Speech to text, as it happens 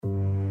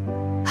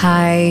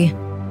Hi,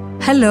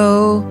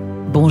 hello,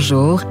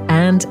 bonjour,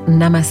 and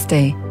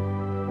namaste.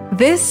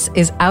 This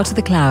is Out of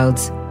the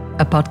Clouds,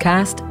 a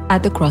podcast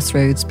at the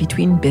crossroads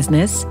between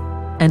business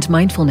and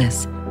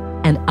mindfulness.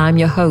 And I'm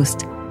your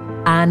host,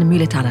 Anne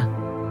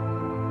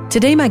Mulatala.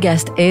 Today, my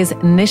guest is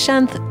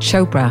Nishanth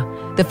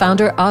Chopra, the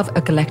founder of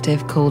a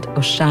collective called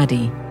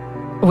Aushadhi,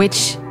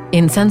 which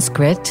in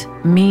Sanskrit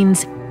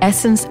means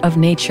essence of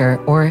nature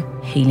or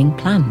healing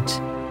plant.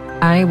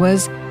 I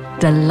was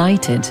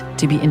delighted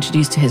to be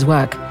introduced to his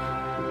work,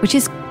 which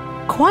is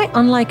quite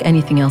unlike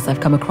anything else I've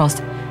come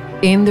across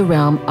in the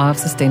realm of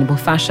sustainable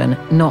fashion.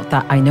 Not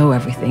that I know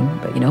everything,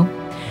 but you know.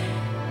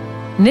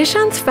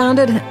 Nishanth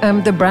founded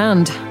the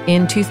brand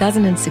in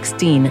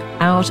 2016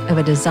 out of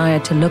a desire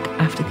to look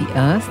after the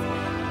earth.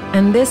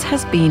 And this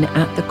has been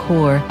at the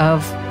core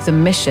of the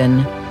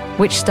mission,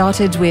 which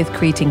started with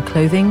creating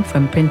clothing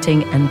from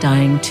printing and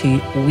dyeing to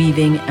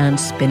weaving and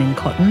spinning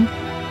cotton,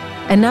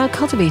 and now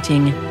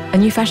cultivating a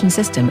new fashion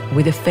system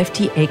with a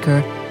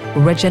 50-acre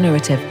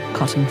regenerative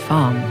cotton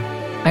farm.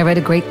 I read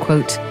a great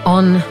quote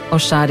on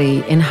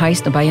Aushadhi in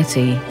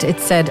Haisnabayati. It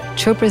said,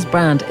 Chopra's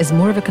brand is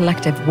more of a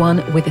collective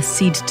one with a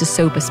seed to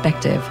sow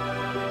perspective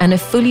and a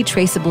fully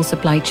traceable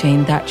supply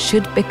chain that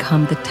should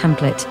become the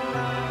template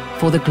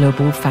for the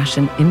global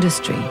fashion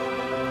industry.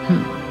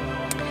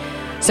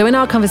 So in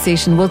our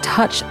conversation, we'll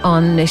touch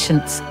on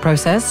Nishanth's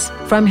process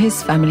from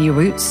his family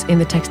roots in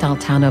the textile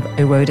town of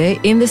Erode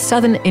in the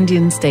southern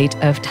Indian state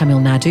of Tamil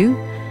Nadu,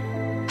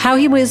 how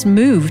he was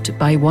moved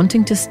by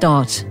wanting to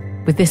start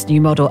with this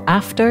new model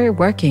after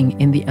working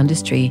in the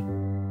industry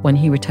when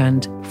he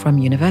returned from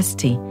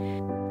university.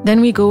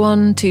 Then we go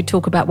on to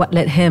talk about what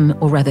led him,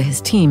 or rather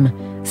his team,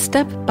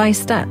 step by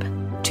step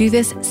to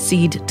this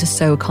seed to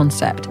sow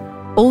concept.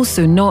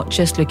 Also not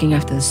just looking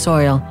after the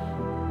soil,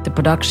 the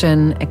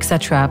production,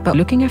 etc., but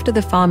looking after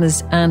the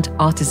farmers and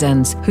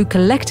artisans who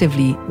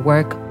collectively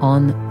work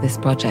on this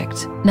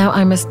project. Now,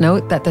 I must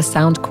note that the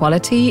sound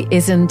quality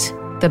isn't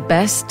the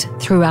best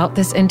throughout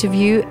this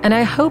interview, and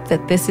I hope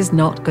that this is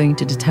not going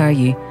to deter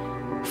you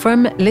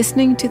from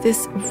listening to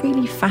this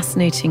really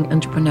fascinating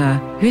entrepreneur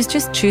who's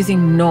just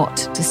choosing not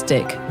to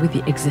stick with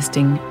the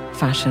existing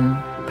fashion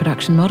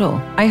production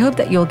model. I hope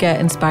that you'll get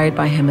inspired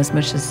by him as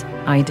much as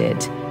I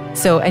did.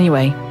 So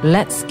anyway,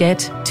 let's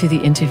get to the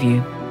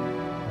interview.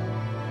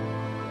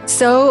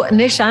 So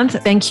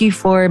Nishanth, thank you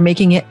for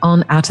making it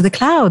on Out of the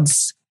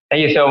Clouds.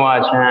 Thank you so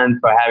much, Anne,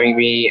 for having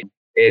me.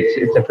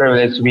 It's a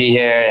privilege to be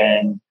here,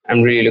 and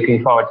I'm really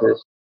looking forward to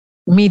this.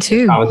 Me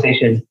too.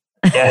 Conversation.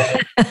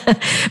 Yes.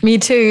 Me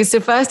too. So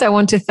first, I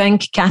want to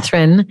thank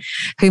Catherine,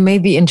 who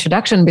made the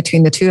introduction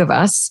between the two of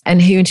us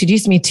and who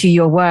introduced me to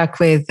your work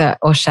with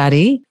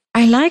Aushadhi.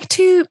 I like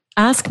to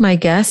ask my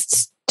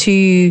guests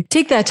to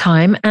take their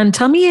time and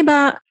tell me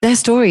about their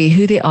story,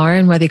 who they are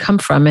and where they come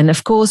from. And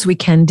of course, we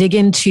can dig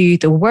into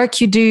the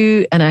work you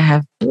do. And I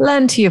have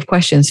plenty of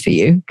questions for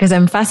you because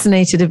I'm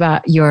fascinated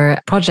about your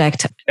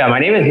project. Yeah, my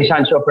name is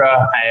Nishanth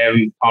Chopra. I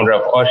am founder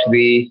of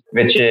Aushadhi,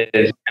 which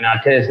is an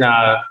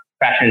artisanal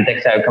fashion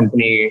textile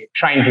company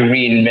trying to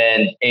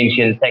reinvent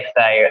ancient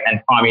textile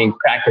and farming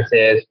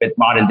practices with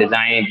modern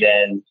designs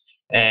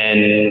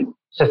and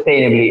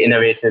sustainably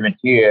innovative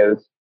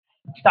materials.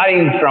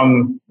 Starting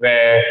from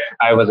where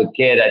I was a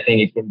kid, I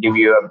think it can give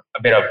you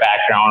a bit of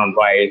background on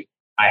why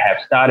I have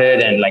started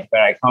and like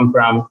where I come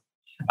from.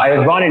 I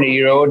was born in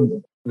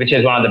Erode, which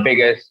is one of the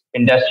biggest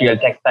industrial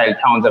textile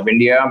towns of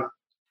India.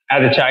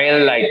 As a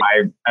child, like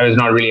I was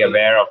not really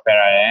aware of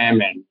where I am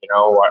and you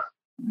know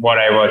what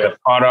I was a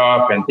part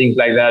of and things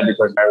like that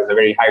because I was a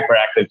very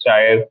hyperactive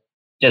child,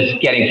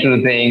 just getting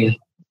through things.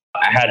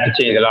 I had to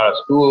change a lot of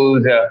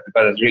schools because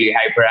I was really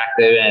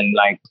hyperactive and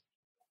like.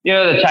 You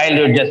know, the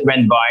childhood just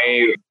went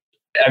by.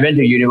 I went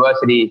to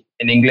university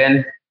in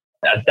England.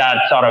 At that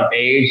sort of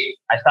age,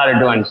 I started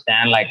to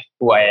understand like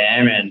who I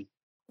am and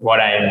what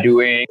I am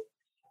doing.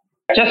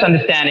 Just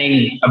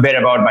understanding a bit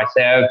about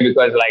myself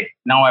because like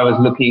now I was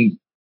looking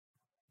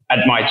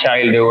at my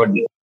childhood,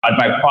 at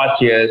my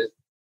past years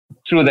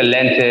through the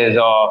lenses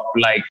of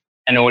like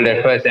an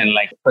older person.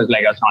 Like, because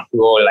like I was not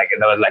too old, like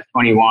I was like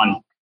 21.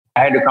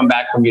 I had to come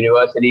back from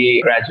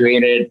university,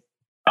 graduated,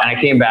 and I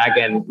came back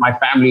and my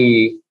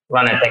family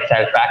run a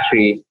textile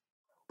factory.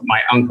 My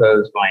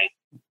uncles, my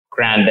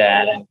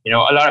granddad, and you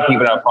know, a lot of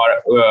people are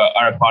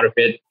a part of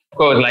it. Of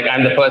course, like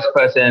I'm the first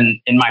person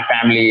in my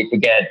family to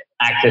get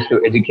access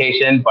to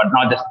education, but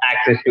not just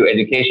access to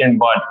education,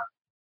 but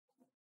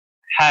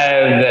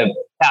have the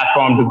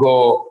platform to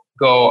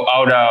go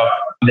out of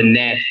the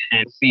nest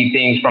and see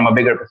things from a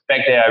bigger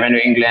perspective. I went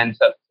to England,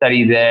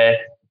 studied there.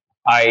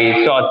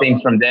 I saw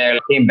things from there,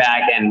 came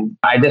back, and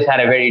I just had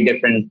a very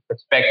different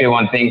perspective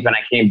on things when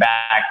I came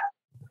back.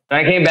 When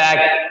I came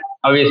back,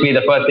 obviously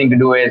the first thing to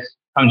do is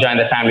come join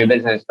the family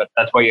business, but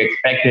that's what you're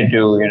expected to,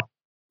 you know.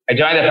 I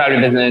joined the family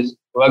business,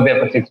 worked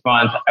there for 6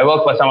 months. I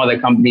worked for some other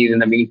companies in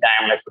the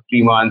meantime, like for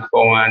 3 months,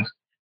 4 months,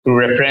 through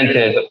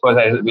references. Of course,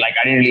 I didn't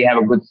really have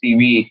a good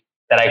CV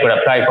that I could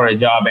apply for a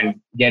job and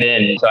get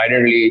in. So I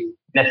didn't really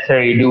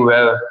necessarily do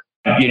well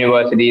at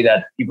university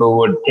that people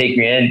would take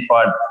me in.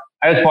 But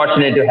I was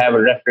fortunate to have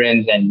a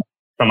reference and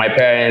from my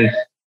parents,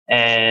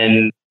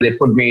 and they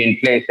put me in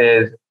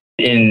places,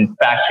 in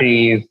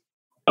factories,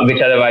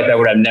 which otherwise I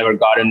would have never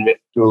gotten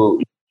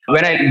to.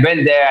 When I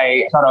went there,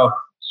 I sort of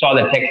saw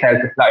the textile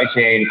supply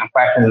chain and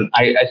fashion.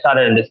 I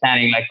started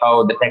understanding like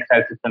how the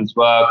textile systems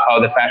work, how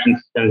the fashion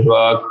systems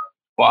work,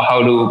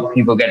 how do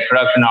people get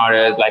production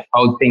orders, like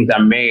how things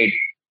are made.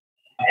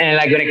 And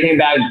like when I came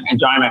back and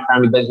joined my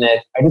family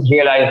business, I just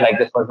realized like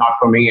this was not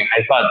for me.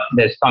 I thought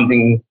there's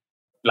something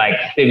like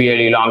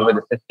severely wrong with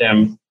the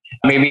system.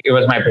 Maybe it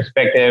was my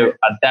perspective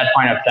at that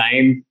point of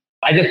time.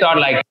 I just thought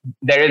like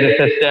there is a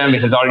system,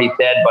 it is already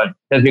said, but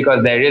just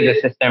because there is a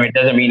system, it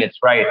doesn't mean it's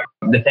right.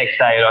 The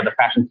textile or the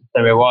fashion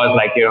system, it was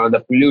like,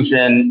 the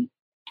pollution,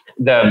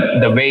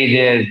 the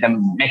wages, the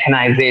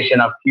mechanization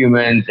of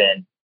humans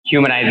and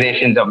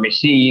humanizations of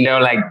machine,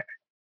 like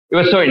it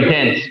was so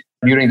intense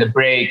during the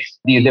breaks,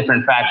 these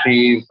different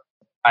factories.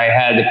 I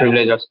had the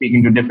privilege of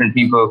speaking to different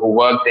people who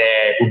work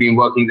there, who've been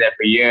working there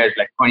for years,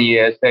 like 20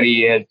 years, 30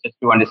 years, just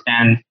to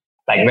understand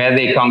like where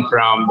they come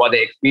from, what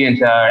their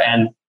experience are.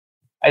 And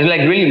I was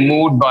like really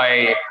moved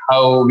by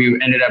how we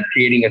ended up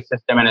creating a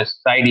system and a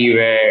society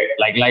where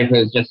like life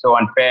is just so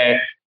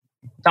unfair.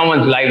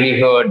 Someone's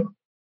livelihood,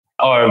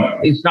 or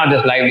it's not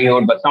just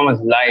livelihood, but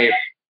someone's life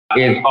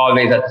is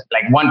always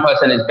like one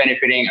person is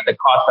benefiting at the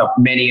cost of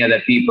many other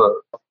people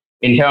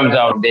in terms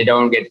of they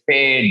don't get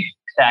paid,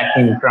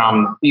 extracting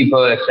from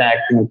people,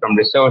 extracting from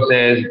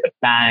resources, the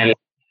planet.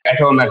 I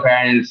told my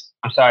parents,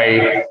 I'm sorry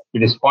to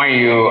disappoint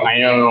you. I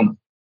know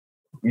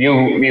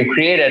you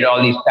created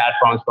all these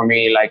platforms for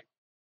me, like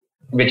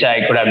which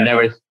I could have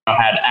never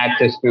had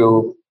access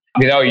to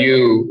without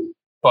you.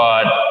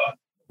 But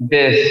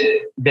this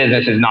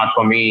business is not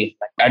for me.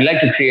 I'd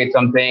like to create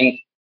something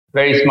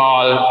very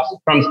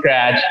small from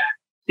scratch,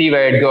 see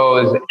where it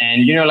goes.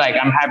 And, like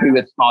I'm happy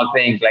with small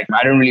things. Like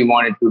I don't really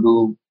want it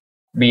to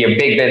be a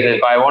big business,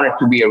 but I want it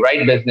to be a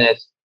right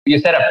business. You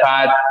set a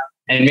path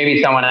and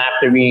maybe someone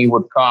after me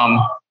would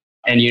come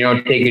and,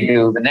 take it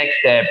to the next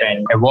step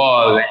and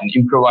evolve and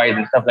improvise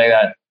and stuff like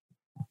that.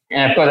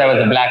 And of course I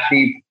was a black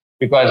sheep,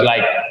 because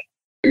like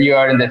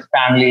you're in this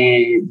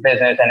family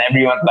business and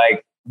everyone's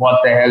like,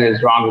 what the hell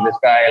is wrong with this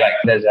guy? Like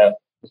there's a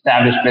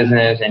established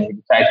business and he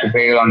decides to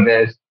bail on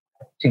this.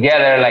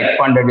 Together, like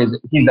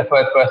he's the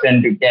first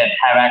person to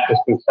have access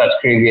to such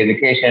crazy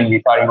education.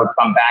 We thought he would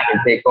come back and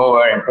take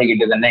over and take it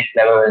to the next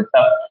level and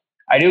stuff.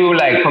 I do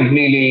like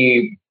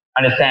completely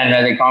understand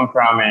where they come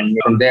from and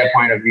from their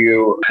point of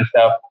view and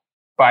stuff.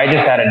 But I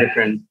just had a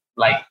different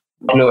like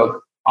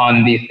look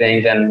on these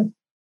things, and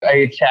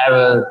I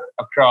traveled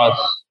across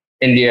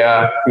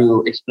India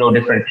to explore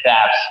different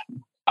crafts.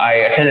 I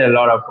attended a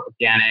lot of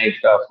organic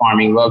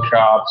farming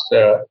workshops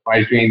while I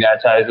was doing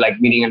that. So I was like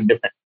meeting in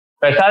different.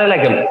 So I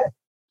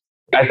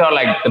thought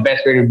like the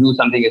best way to do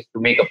something is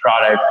to make a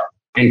product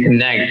and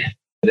connect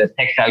the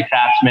textile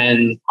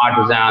craftsmen,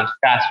 artisans,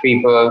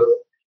 craftspeople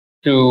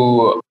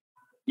to,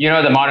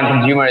 the modern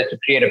consumer is to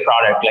create a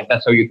product. Like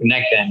that's how you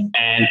connect them.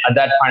 And at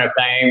that point of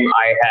time,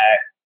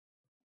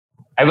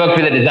 I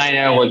worked with a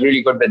designer who was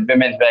really good with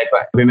women's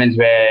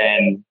wear,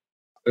 and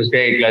it was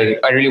great. Like,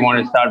 I really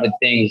wanted to start with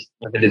things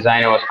that the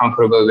designer was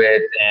comfortable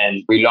with,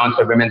 and we launched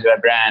a women's wear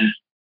brand.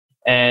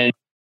 And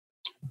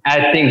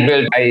as things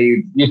built,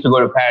 I used to go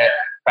to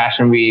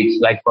fashion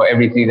weeks, like for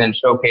every season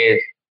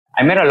showcase.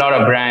 I met a lot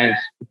of brands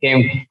who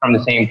came from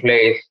the same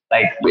place.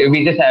 Like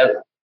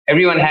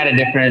everyone had a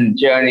different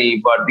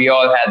journey, but we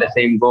all had the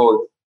same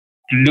goal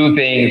to do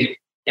things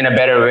in a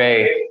better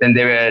way than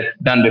they were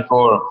done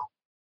before.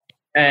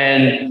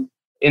 And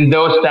in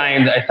those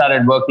times, I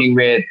started working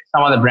with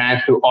some of the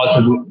brands to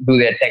also do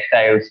their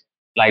textiles.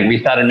 Like we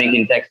started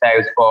making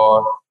textiles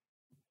for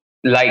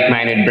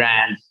like-minded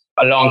brands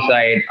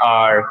alongside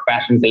our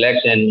fashion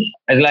collection.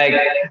 It's like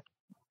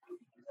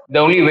the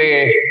only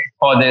way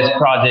for this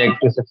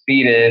project to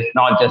succeed is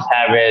not just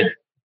have it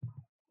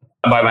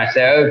by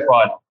myself,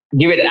 but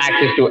give it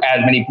access to as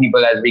many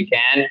people as we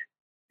can,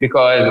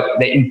 because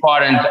the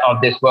importance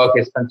of this work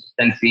is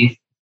consistency.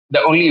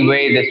 The only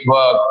way this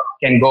work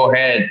can go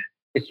ahead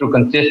is through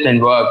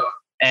consistent work,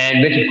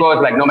 and which of course,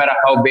 like no matter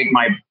how big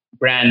my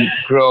brand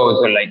grows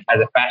or like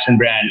as a fashion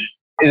brand,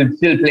 it will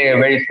still play a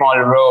very small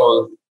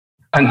role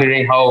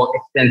considering how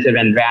extensive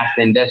and vast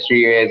the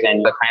industry is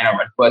and the kind of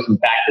adverse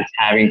impact it's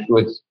having through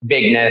its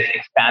bigness,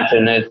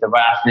 expansiveness, the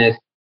vastness.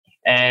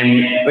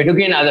 And we took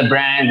in other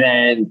brands,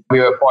 and we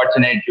were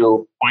fortunate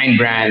to find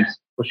brands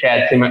who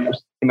shared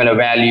similar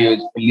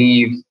values,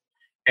 beliefs,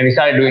 and we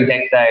started doing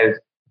textiles.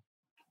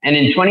 And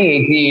in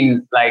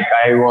 2018, like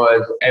I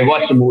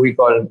watched a movie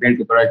called Meer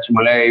Kutharchi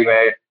Malay,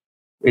 where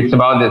it's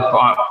about this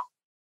farm.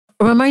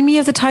 Remind me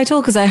of the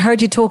title, because I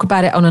heard you talk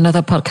about it on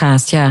another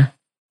podcast. Yeah.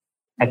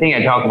 I think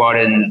I talk about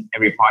it in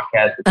every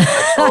podcast.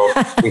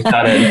 So we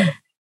started.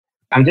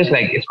 I'm just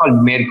like, it's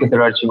called Meer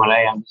Kutharchi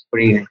Malay. I'm just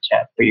putting it in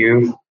chat for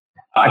you.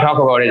 I talk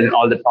about it in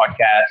all the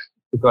podcasts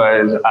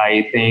because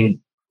I think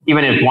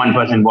even if one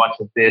person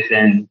watches this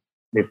and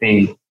they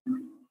think,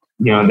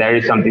 there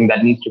is something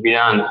that needs to be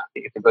done,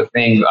 it's a good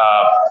thing.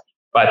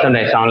 But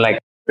sometimes I sound like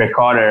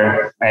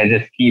recorder. I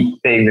just keep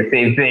saying the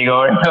same thing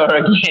over and over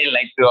again,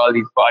 like through all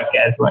these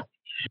podcasts.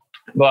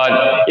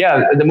 But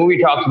yeah, the movie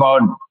talks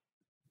about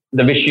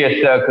the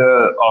vicious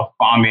circle of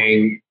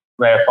farming,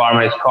 where a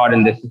farmer is caught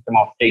in the system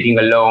of taking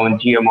a loan,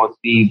 GMO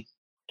seeds,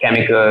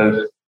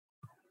 chemicals,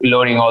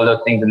 loading all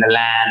those things in the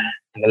land,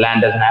 and the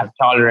land doesn't have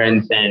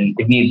tolerance, and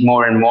it needs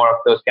more and more of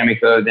those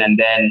chemicals, and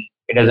then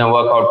it doesn't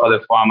work out for the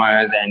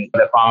farmers, and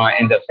the farmer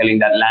ends up selling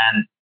that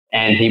land,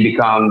 and he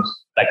becomes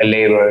like a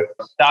laborer.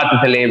 Starts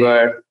as a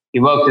laborer, he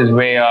works his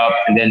way up,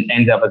 and then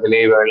ends up as a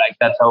laborer. Like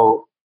that's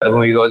how the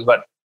movie goes.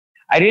 But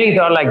I really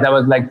thought like that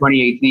was like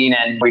 2018,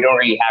 and we don't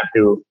really have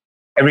to.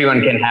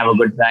 Everyone can have a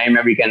good time.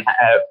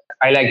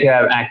 I like to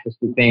have access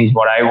to things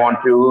what I want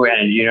to,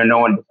 and no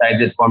one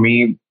decides it for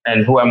me.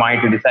 And who am I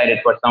to decide it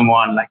for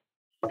someone? Like,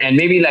 and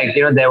maybe like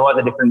there was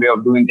a different way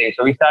of doing things.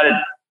 So we started.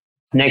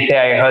 Next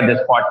day, I heard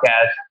this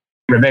podcast.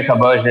 Rebecca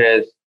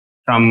Burgess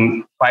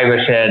from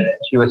Fibershed.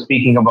 She was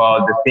speaking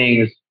about the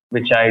things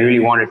which I really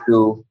wanted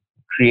to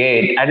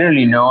create. I didn't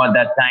really know at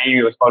that time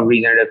it was called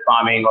regenerative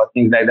farming or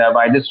things like that, but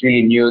I just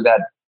really knew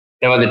that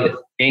there was an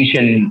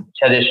ancient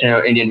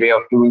traditional Indian way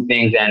of doing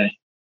things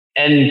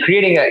and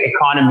creating an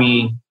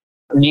economy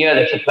near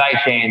the supply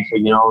chain. So,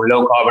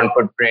 low carbon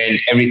footprint,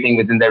 everything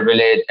within their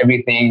village,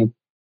 everything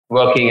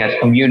working as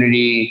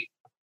community,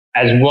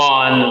 as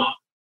one,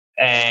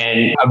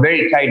 and a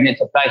very tight-knit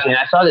supply chain.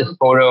 I saw this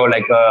photo,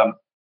 like a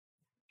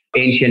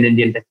ancient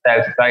Indian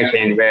textile supply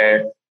chain,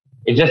 where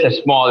it's just a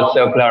small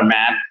circular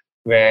map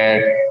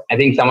where I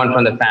think someone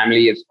from the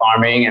family is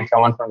farming and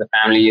someone from the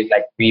family is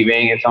like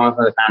weaving and someone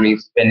from the family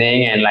is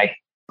spinning, and like,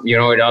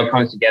 it all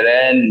comes together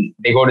and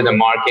they go to the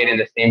market in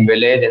the same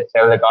village and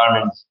sell the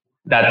garments.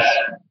 That's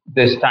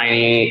this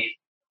tiny,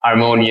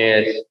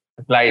 harmonious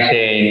supply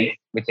chain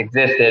which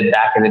existed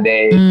back in the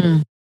day.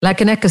 Like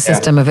an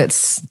ecosystem of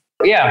its.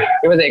 Yeah,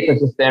 it was an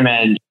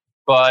ecosystem,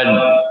 but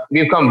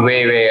we've come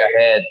way, way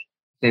ahead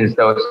since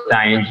those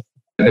times.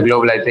 The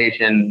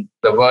globalization,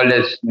 the world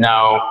is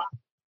now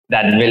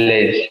that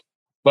village.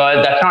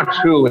 But that's not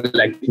true,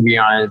 like, to be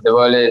honest.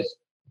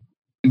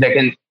 There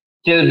can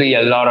still be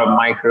a lot of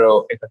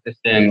micro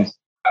ecosystems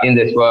in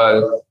this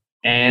world.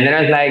 And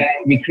then it's like,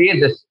 we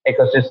create this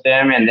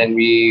ecosystem and then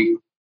we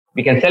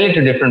can sell it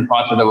to different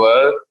parts of the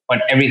world,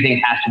 but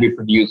everything has to be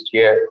produced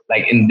here.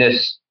 Like in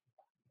this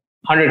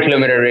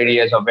 100-kilometer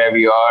radius of where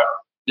we are,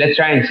 let's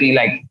try and see,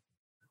 like,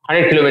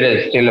 100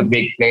 kilometers is still a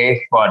big place,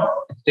 but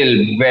still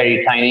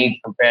very tiny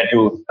compared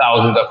to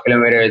thousands of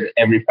kilometers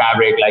every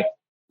fabric. Like,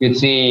 you'd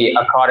see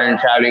a cotton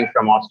traveling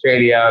from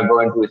Australia,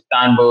 going to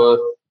Istanbul,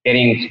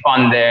 getting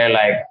spun there,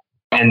 like,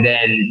 and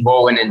then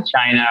woven in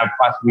China,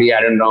 possibly,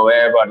 I don't know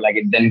where, but like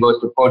it then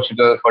goes to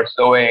Portugal for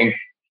sewing.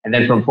 And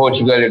then from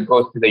Portugal, it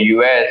goes to the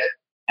US.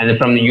 And then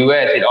from the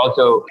US,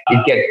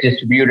 it gets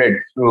distributed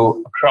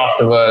across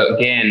the world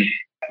again.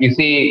 You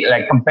see,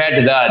 like, compared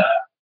to that,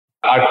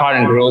 our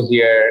cotton grows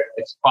here,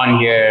 it's spun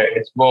here,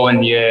 it's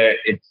woven here,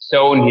 it's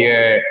sewn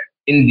here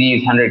in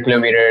these 100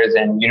 kilometers,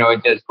 and,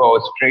 it just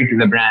goes straight to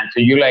the brand.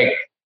 So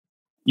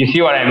you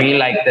see what I mean?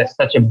 Like, there's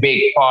such a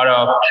big part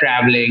of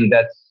traveling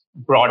that's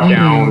brought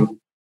down.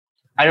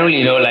 I don't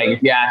really know, like,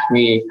 if you ask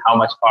me how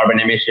much carbon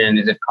emission,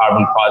 is it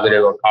carbon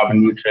positive or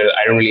carbon neutral?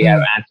 I don't really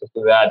have answers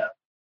to that.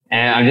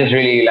 And I'm just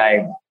really,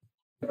 like,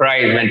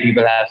 surprised when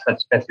people have such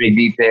specific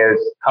details,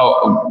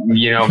 how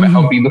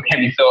people can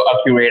be so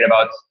accurate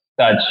about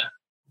such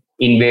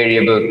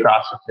invariable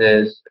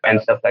processes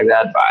and stuff like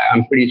that. But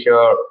I'm pretty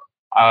sure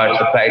our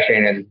supply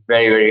chain is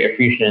very, very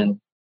efficient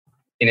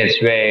in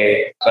its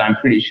way. So I'm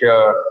pretty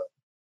sure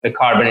the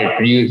carbon it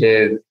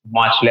produces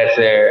much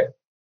lesser.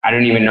 I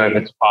don't even know if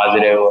it's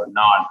positive or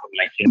not,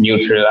 like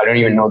neutral. I don't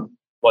even know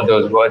what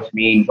those words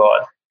mean,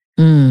 but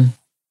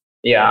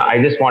yeah,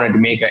 I just wanted to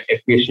make it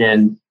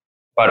efficient,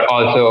 but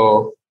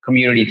also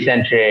community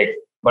centric,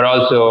 but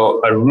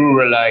also a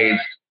ruralized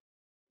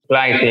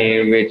supply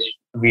chain, which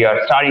we are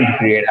starting to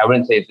create. I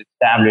wouldn't say it's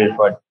established,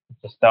 but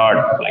it's a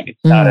start, like it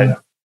started.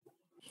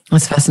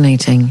 That's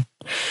fascinating.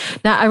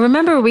 Now, I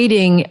remember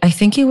reading, I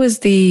think it was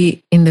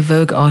in the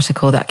Vogue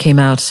article that came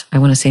out, I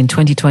want to say in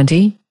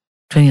 2019.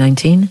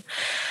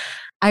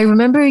 I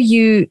remember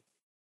you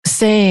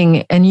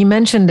saying, and you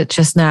mentioned it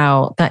just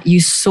now, that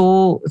you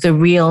saw the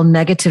real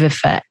negative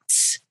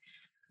effects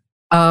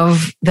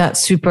of that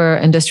super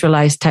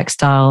industrialized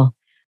textile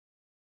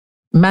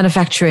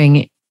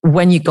manufacturing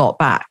when you got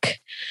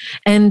back.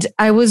 And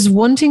I was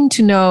wanting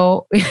to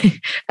know,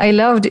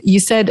 you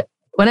said,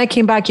 when I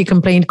came back, you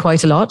complained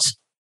quite a lot.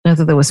 I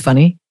thought that was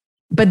funny.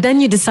 But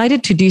then you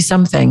decided to do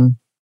something.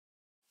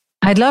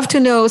 I'd love to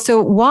know,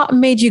 so what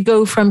made you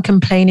go from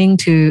complaining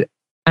to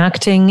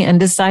acting and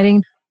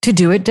deciding to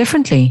do it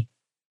differently?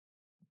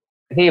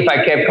 I think if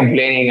I kept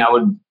complaining, I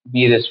would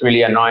be this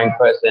really annoying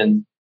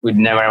person who'd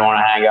never want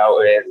to hang out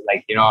with,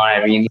 like, you know what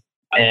I mean?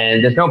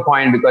 And there's no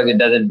point because it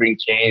doesn't bring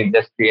change. It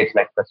just creates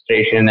like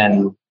frustration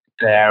and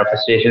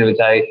frustration, which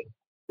I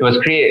was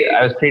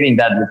creating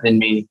that within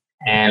me.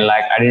 And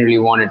like, I really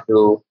wanted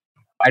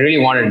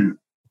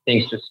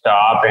things to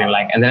stop,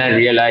 and then I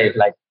realized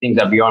like things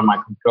are beyond my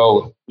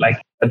control.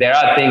 Like, but there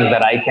are things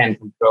that I can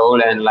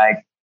control and like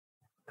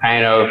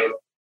kind of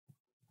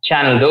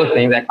channel those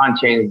things. I can't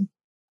change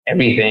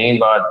everything,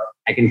 but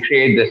I can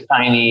create this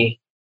tiny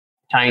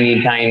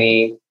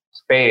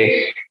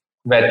space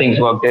where things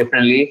work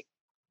differently.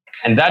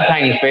 And that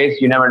tiny space,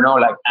 you never know,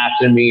 like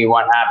after me,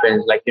 what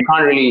happens. Like you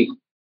can't really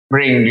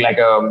bring like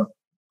a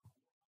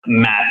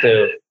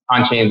massive,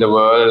 can't change the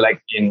world. I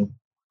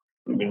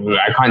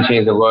can't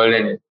change the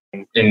world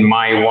in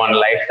my one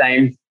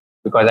lifetime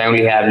because I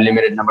only have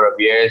limited number of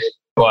years.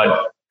 But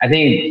I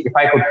think if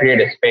I could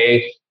create a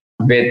space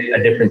with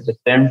a different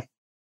system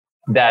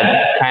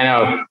that kind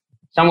of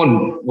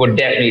someone would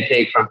definitely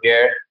take from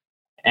here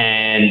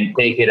and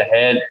take it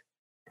ahead.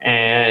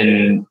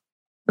 And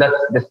that's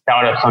the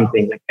start of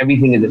something. Like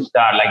everything is a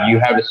start. Like you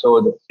have to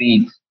sow the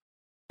seeds,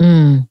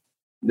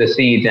 the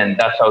seeds, and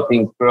that's how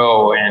things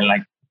grow. And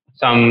like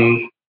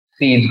some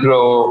seeds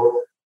grow,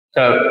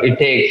 so it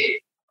takes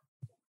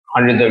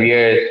hundreds of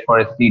years for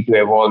a seed to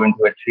evolve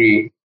into a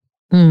tree.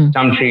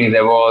 Some trees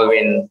evolve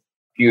in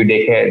few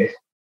decades.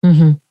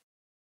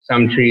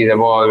 Some trees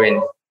evolve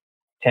in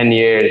 10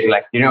 years.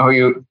 Like,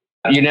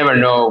 you never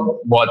know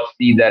what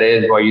seed that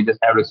is, or you just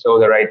have to sow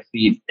the right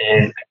seed.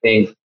 And I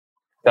think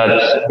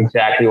that's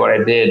exactly what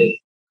I did.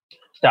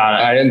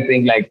 I don't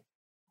think like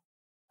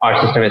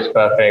our system is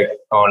perfect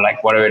or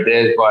like whatever it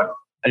is, but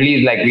at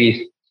least like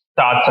we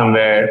start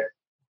somewhere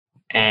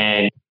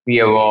and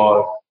we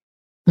evolve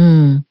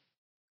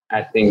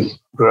as things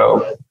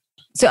grow.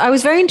 So I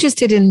was very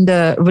interested in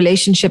the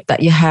relationship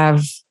that you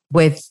have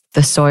with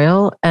the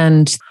soil.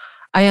 And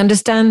I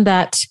understand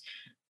that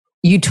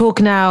you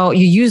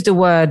use the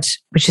word,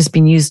 which has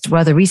been used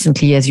rather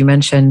recently, as you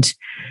mentioned,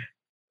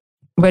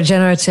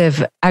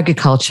 regenerative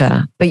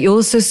agriculture, but you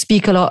also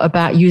speak a lot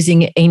about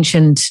using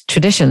ancient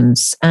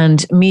traditions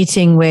and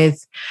meeting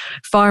with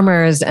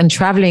farmers and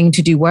traveling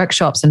to do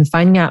workshops and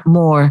finding out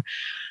more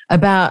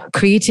about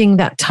creating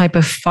that type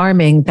of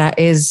farming that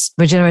is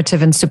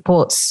regenerative and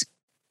supports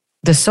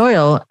the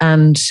soil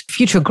and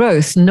future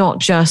growth, not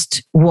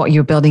just what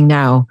you're building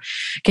now.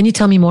 Can you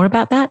tell me more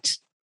about that?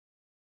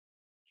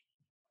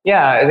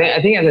 Yeah,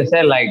 I think as I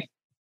said, like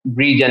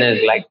regen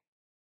is like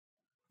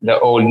the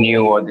old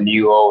new or the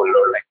new old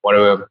or like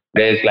whatever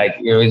it is. Like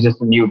it's just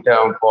a new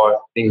term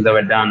for things that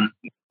were done,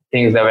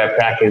 things that were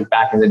practiced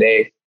back in the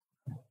day.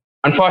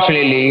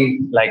 Unfortunately,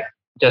 like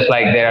just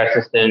like there are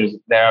systems,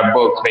 there are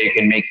books where you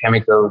can make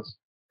chemicals,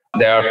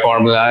 there are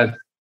formulas.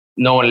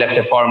 No one left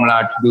a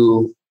formula to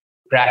do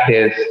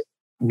practice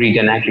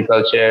regen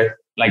agriculture.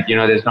 Like,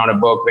 there's not a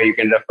book where you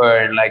can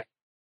refer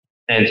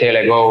and say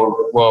like,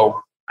 oh,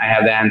 whoa, I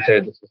have the answer.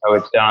 This is how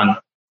it's done.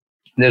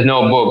 There's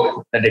no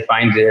book that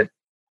defines it.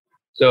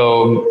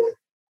 So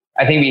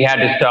I think we had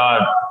to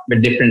start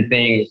with different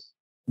things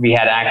we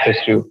had access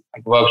to,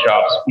 like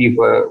workshops,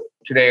 people.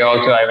 Today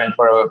also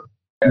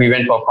we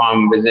went for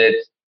farm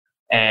visits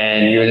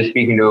and you were just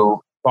speaking to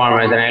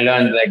farmers, and I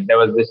learned like there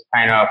was this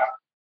kind of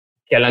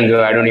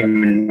kelanga, I don't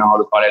even know how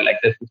to call it, like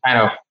this kind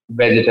of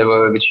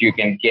vegetable which you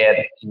can get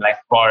in like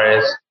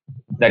forests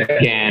that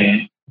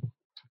can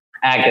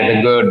act as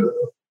a good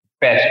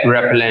pest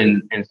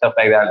repellent and stuff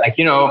like that. Like,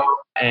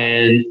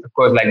 and of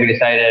course, like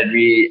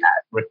we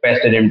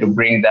requested him to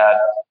bring that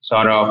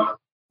sort of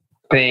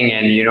thing,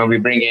 and,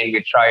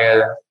 we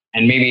trial,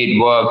 and maybe it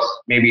works,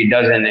 maybe it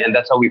doesn't. And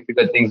that's how we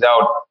figured things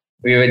out.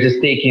 We were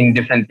just taking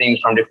different things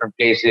from different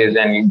places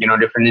and,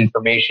 different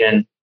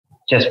information,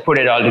 just put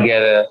it all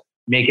together,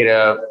 make it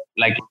a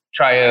like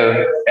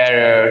trial,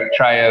 error,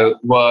 trial,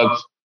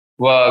 works,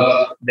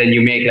 then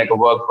you make like a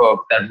workbook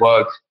that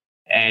works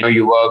and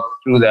you work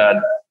through that.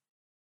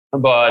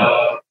 But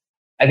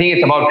I think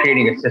it's about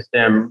creating a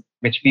system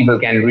which people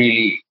can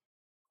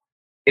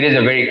it is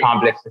a very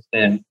complex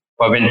system,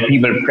 but when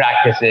people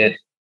practice it,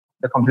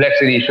 the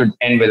complexity should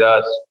end with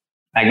us.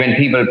 Like when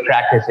people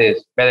practice it,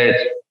 whether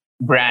it's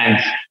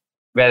brands,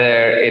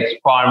 whether it's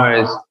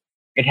farmers,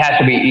 it has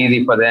to be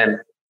easy for them.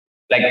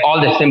 Like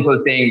all the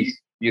simple things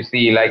you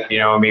see, like,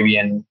 maybe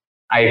an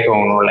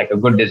iPhone or like a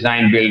good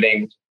design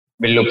building,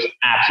 which looks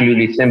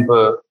absolutely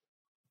simple.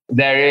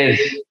 There is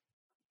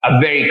a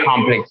very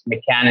complex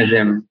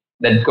mechanism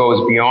that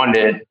goes beyond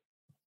it.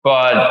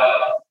 But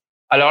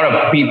a lot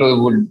of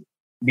people would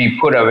be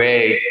put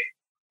away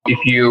if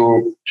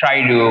you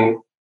try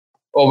to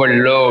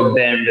overload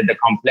them with the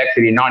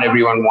complexity. Not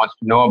everyone wants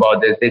to know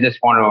about this. They just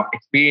want to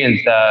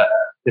experience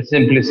the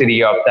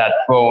simplicity of that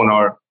phone,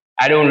 or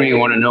I don't really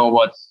want to know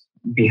what's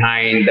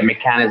behind the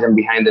mechanism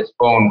behind this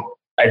phone.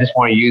 I just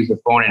want to use the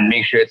phone and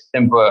make sure it's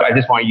simple. I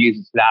just want to use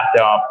this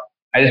laptop.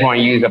 I just want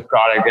to use a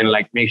product and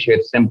like make sure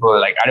it's simple.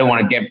 Like I don't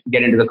want to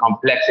get into the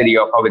complexity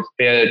of how it's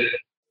built,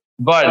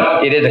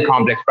 but it is a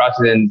complex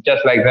process. And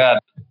just like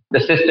that, the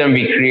system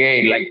we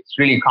create, like it's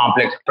really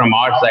complex from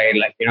our side.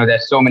 Like,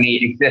 there's so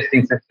many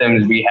existing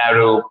systems we have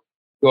to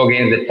go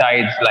against the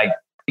tides. Like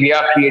we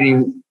are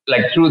creating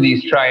like through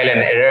these trial and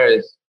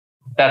errors.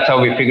 That's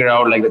how we figure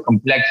out like the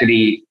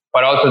complexity,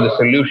 but also the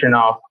solution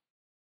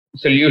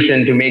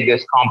to make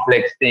these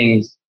complex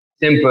things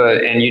simple.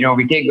 And,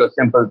 we take those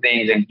simple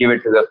things and give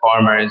it to the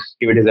farmers,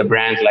 give it to the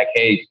brands like,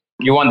 hey,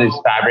 you want this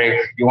fabric,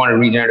 you want a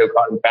regenerative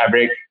cotton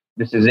fabric,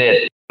 this is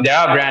it. There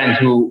are brands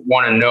who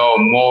want to know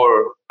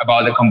more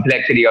about the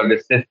complexity of the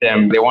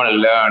system. They want to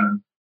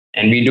learn.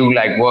 And we do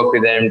like work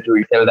with them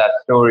to tell that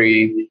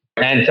story.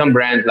 And some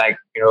brands like,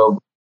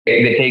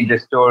 they take the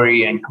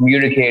story and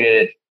communicate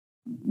it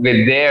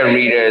with their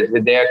readers,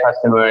 with their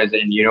customers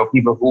and,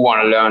 people who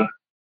want to learn.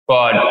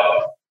 But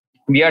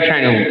we are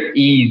trying to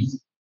ease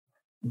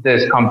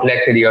this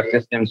complexity of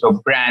systems so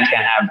brands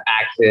can have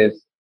access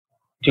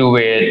to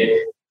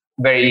it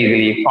very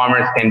easily.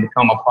 Farmers can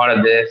become a part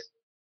of this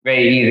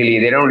very easily.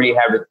 They don't really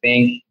have to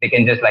think. They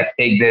can just like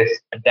take this,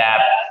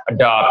 adapt,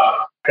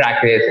 adopt,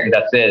 practice, and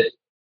that's it.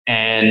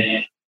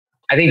 And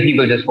I think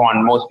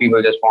most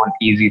people just want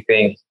easy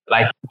things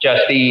like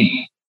Just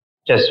Eat,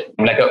 just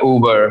like an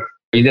Uber.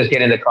 You just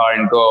get in the car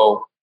and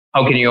go.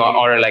 How can you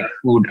order like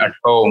food at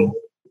home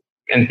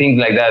and things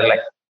like that?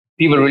 Like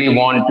people really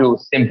want to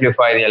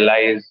simplify their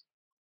lives.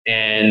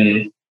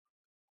 And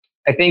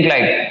I think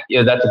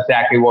that's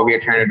exactly what we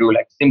are trying to do,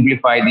 like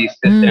simplify these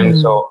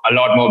systems so a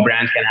lot more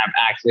brands can have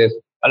access,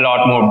 a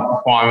lot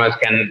more farmers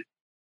can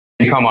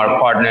become our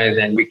partners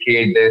and we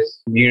create this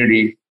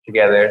community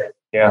together.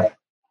 Yeah.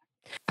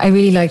 I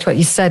really liked what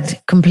you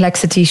said.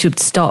 Complexity should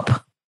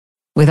stop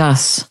with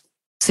us.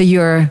 So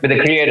you're with the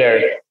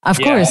creator. Of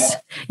course.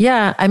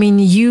 Yeah. I mean,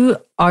 you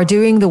are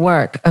doing the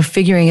work of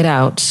figuring it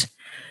out.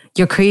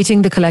 You're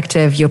creating the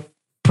collective. You're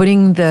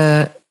putting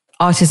the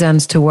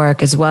artisans to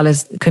work as well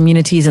as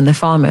communities and the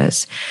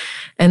farmers.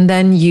 And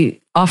then you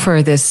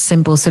offer this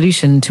simple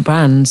solution to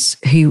brands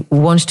who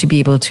want to be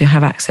able to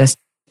have access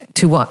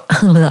to what?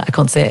 I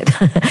can't say it.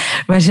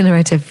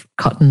 Regenerative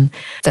cotton.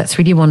 That's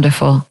really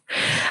wonderful.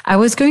 I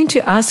was going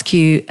to ask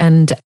you,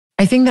 and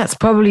I think that's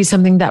probably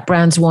something that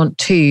brands want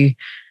too.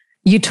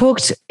 You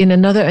talked in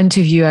another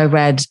interview I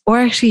read, or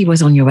actually it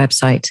was on your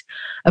website,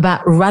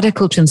 about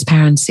radical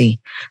transparency.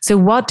 So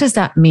what does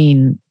that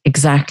mean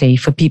exactly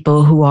for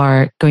people who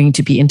are going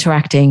to be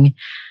interacting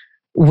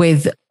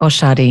with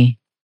Oshadi?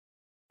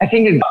 I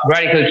think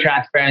radical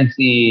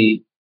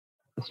transparency,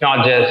 it's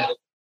not just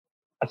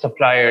a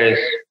supplier's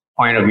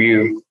point of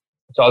view.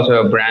 It's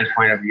also a brand's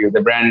point of view.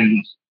 The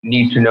brand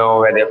needs to know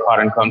where their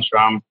cotton comes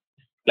from.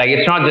 Like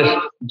it's not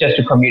just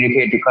to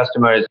communicate to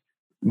customers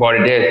what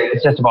it is.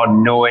 It's just about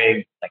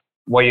knowing like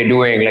what you're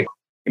doing. Like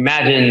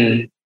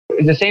imagine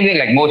it's the same thing.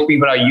 Like most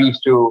people are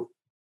used to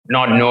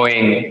not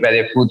knowing where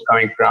their food's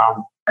coming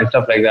from and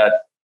stuff like that.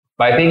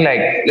 But I think like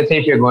let's say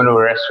if you're going to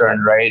a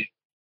restaurant, right?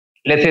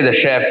 Let's say the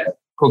chef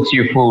cooks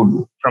you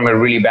food from a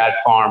really bad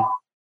farm,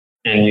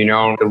 and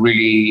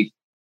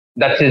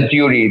that's his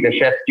duty, the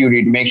chef's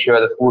duty to make sure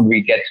the food we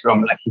get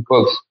from like he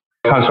cooks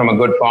comes from a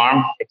good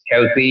farm. It's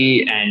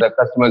healthy, and the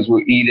customers who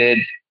eat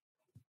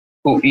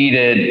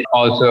it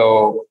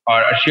also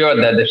are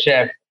assured that the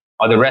chef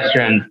or the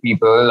restaurant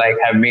people like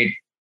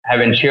have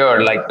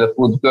ensured like the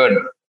food's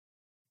good.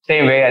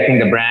 Same way, I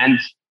think the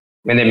brands,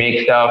 when they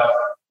make stuff,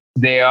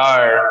 they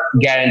are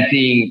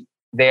guaranteeing,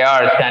 they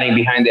are standing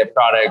behind their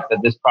product that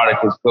this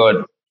product is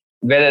good.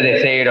 Whether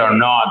they say it or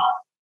not,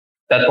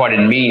 that's what it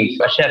means.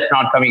 A chef's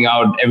not coming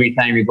out every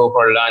time you go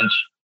for lunch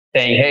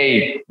saying,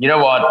 hey, you know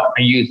what,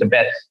 I use the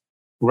best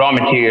raw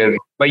materials.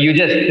 But you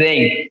just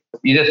think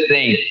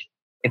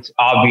it's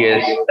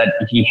obvious that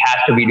he has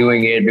to be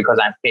doing it because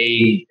I'm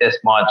paying this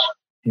much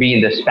to be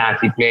in this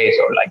fancy place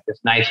or like this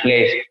nice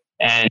place.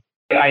 And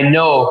I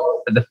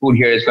know that the food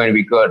here is going to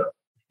be good.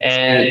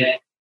 And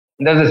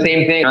that's the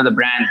same thing, the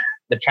brand,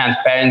 the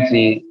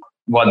transparency,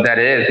 what that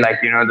is,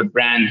 like, the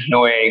brand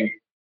knowing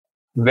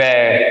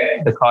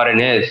where the cotton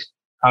is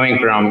coming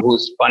from,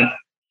 who's spinning,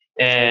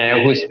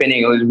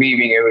 who's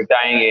weaving it, who's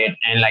dyeing it.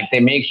 And like they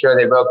make sure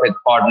they work with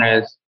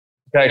partners,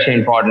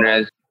 production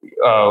partners,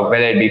 whether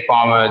it be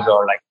farmers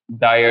or like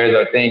dyers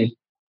or things,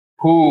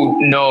 who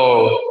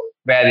know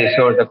where they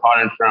source the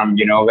cotton from,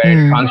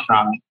 where it comes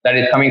from, that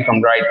it's coming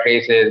from right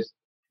places,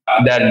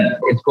 that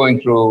it's going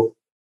through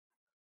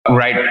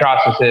right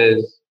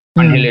processes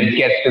until it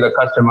gets to the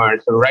customer.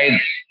 So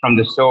right from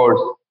the source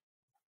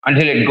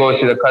until it goes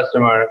to the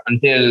customer,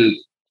 until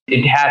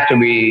it has to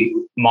be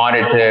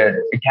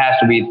monitored, it has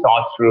to be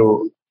thought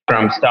through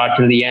from start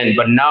to the end.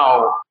 But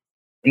now,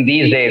 in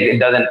these days, it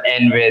doesn't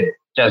end with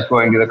just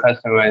going to the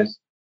customers.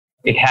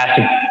 It has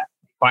to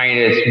find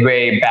its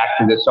way back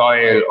to the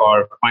soil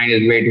or find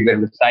its way to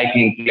the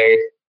recycling place.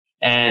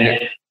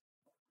 And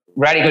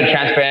radical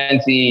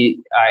transparency,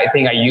 I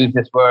think I used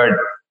this word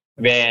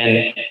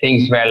when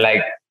things were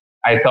like,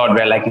 I thought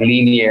were like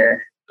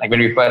linear. Like when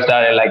we first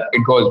started, like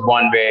it goes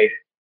one way.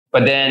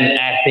 But then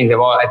as things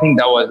evolve, I think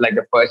that was like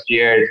the first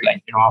years,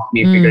 like, of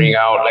me figuring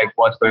out like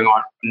what's going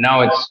on.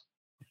 Now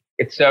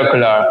it's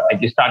circular.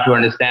 Like you start to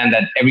understand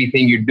that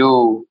everything you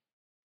do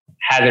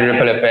has a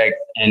ripple effect,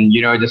 and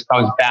it just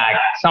comes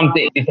back.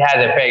 It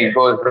has effect, it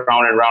goes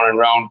round and round and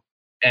round.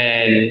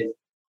 And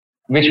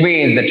which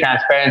means the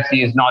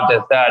transparency is not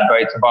just that,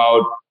 but it's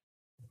about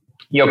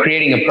you're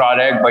creating a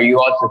product, but you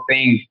also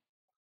think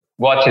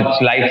what's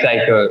its life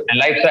cycle. And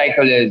life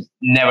cycle is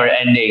never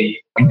ending.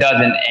 It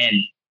doesn't end.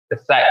 The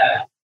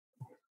cycle.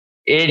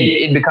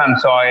 It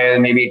becomes soil,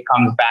 maybe it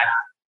comes back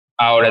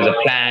out as a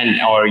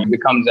plant, or it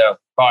becomes a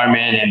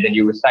garment, and then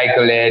you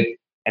recycle it,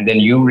 and then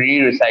you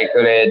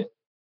re-recycle it.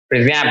 For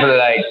example,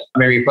 like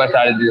when we first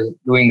started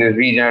doing this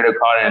regenerative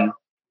cotton,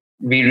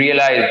 we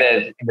realized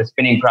that in the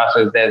spinning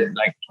process, there's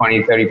like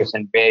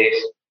 20-30%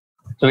 waste.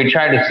 So we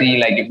tried to see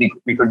like if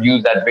we could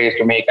use that waste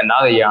to make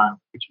another yarn,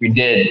 which we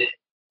did.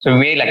 So we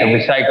made like a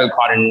recycled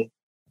cotton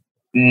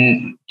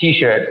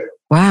t-shirt.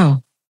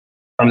 Wow.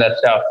 From that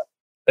stuff.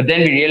 But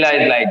then we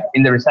realized like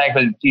in the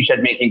recycled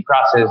t-shirt making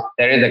process,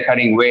 there is a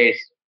cutting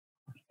waste.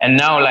 And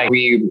now like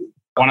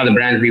one of the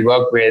brands we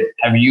work with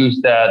have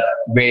used that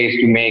waste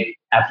to make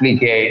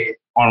applique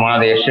on one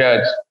of their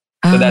shirts.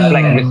 So that's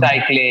like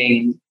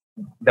recycling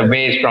the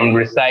waste from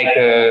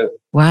recycle.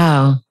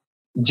 Wow.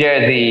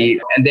 Jersey.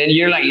 And then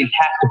you're like, it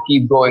has to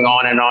keep going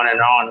on and on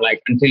and on,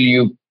 like until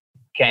you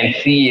can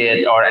see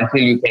it or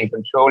until you can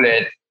control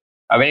it.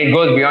 When it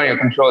goes beyond your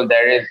control,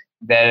 there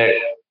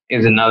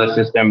is another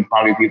system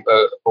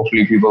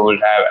hopefully people will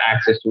have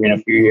access to in a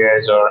few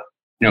years, or,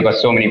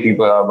 because so many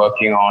people are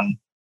working on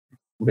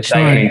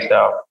recycling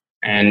stuff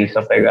and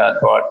stuff like that.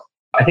 But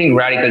I think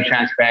radical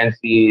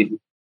transparency,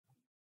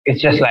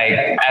 it's just like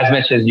as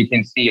much as you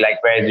can see,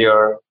 like where's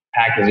your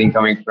packaging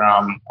coming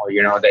from, or,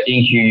 the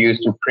ink you use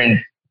to print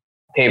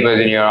papers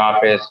in your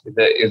office,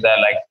 is that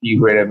like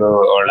degradable,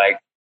 or like,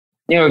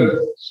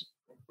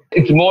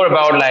 it's more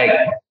about like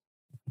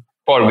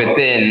for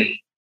within.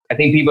 I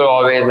think people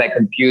always like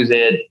confuse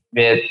it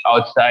with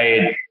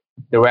outside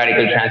the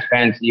radical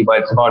transparency, but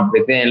it's about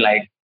within.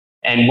 Like,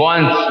 and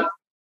once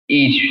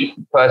each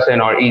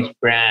person or each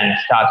brand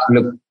starts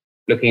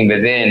looking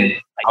within,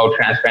 like how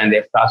transparent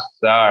their processes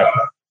are,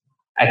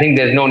 I think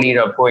there's no need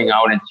of going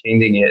out and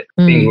changing it.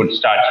 Things would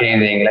start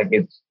changing. Like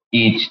it's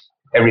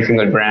every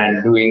single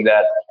brand doing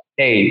that.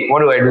 Hey, what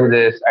do I do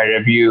this? I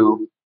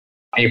review.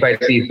 And if I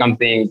see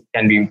something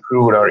can be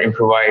improved or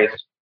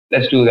improvised,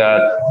 let's do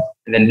that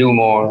and then do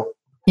more.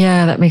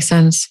 Yeah, that makes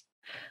sense.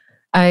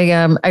 I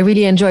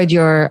really enjoyed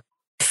your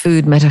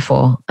food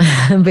metaphor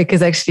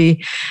because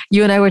actually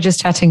you and I were just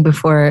chatting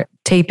before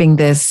taping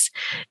this,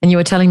 and you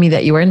were telling me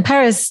that you were in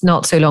Paris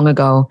not so long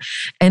ago,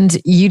 and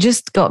you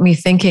just got me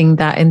thinking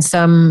that in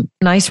some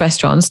nice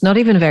restaurants, not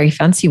even very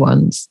fancy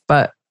ones,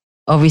 but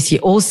obviously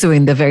also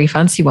in the very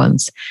fancy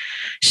ones,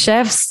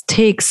 chefs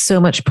take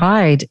so much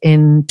pride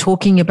in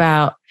talking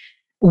about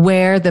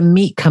where the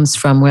meat comes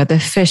from, where the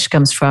fish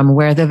comes from,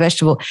 where the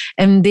vegetable,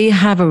 and they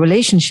have a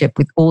relationship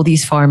with all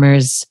these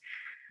farmers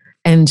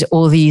and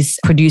all these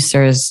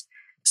producers.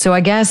 So I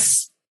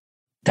guess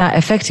that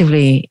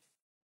effectively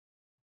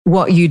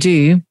what you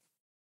do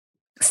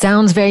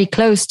sounds very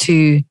close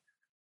to,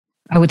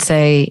 I would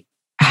say,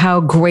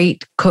 how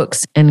great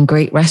cooks and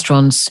great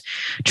restaurants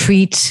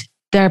treat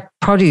their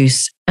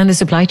produce and the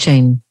supply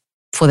chain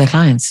for their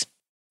clients.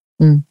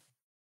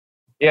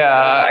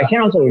 Yeah, I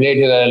can also relate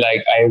to that.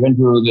 Like, I went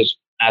to this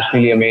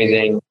absolutely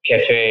amazing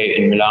cafe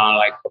in Milan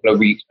like a couple of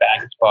weeks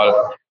back. It's called,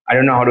 I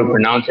don't know how to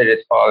pronounce it.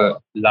 It's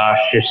called La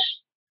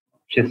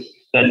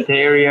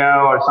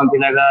Chisateria or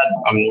something like that.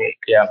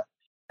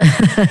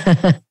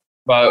 Yeah.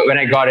 But when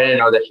I got in,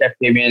 the chef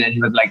came in and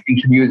he was like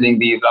introducing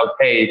these, like,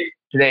 hey,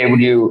 today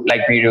would you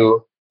like me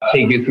to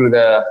take you through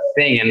the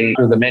thing and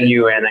through the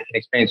menu, and I can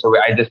explain. So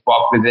I just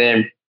walked with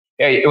him.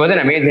 Yeah, it was an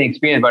amazing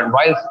experience. But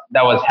whilst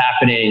that was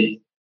happening,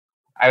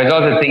 I was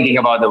also thinking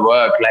about the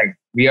work like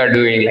we are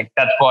doing. Like,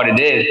 that's what it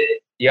is.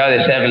 The other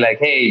chef is like,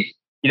 hey,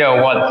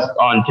 what's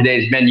on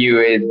today's menu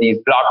is these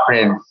block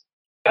prints,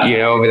 with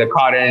a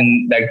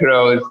cotton that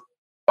grows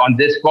on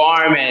this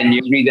farm, and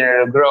it's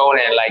regenerative grown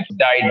and like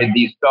dyed with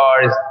these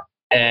stars,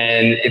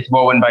 and it's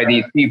woven by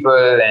these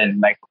people,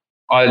 and like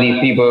all these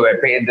people were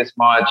paid this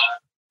much.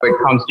 When it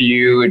comes to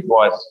you, it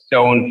was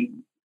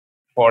sewn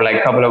for like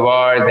a couple of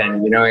hours,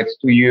 and it's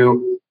to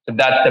you. So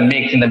that's the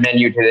mix in the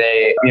menu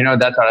today.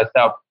 That sort of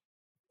stuff.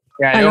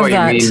 Yeah, I know what you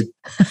mean.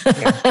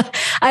 Yeah.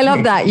 I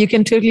love that. You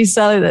can totally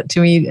sell it to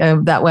me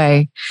that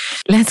way.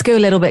 Let's go a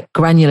little bit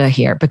granular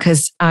here,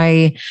 because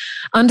I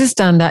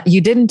understand that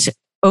you didn't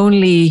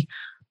only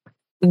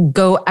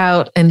go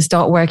out and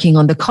start working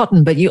on the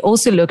cotton, but you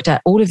also looked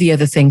at all of the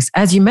other things.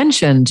 As you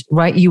mentioned,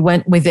 right? You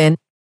went within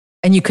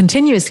and you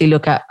continuously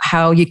look at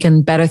how you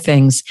can better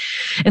things.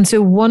 And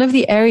so one of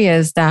the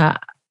areas that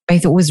I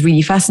thought was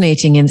really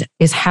fascinating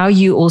is how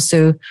you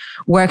also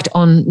worked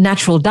on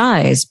natural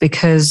dyes,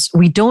 because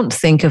we don't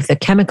think of the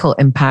chemical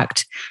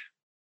impact.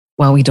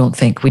 Well, we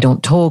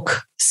don't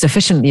talk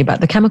sufficiently about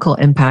the chemical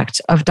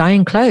impact of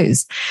dyeing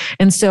clothes.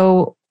 And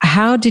so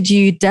how did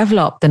you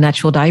develop the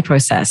natural dye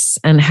process,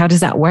 and how does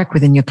that work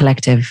within your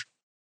collective?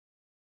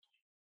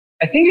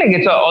 I think like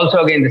it's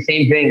also, again, the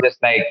same thing, just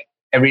like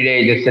every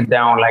day, just sit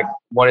down, like,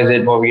 what is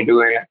it, what are we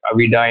doing? Are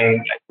we dyeing?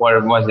 Like,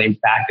 what was the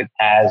impact it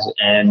has?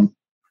 And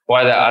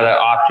what are the other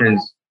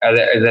options?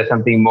 Is there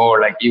something more?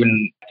 Like,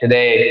 even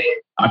today,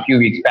 a few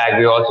weeks back,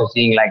 we were also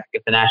seeing like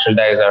if the natural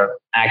dyes are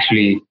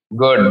actually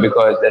good,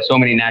 because there's so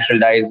many natural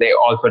dyes. They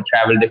also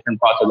travel different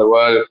parts of the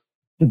world.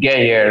 to get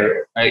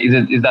here?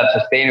 Is that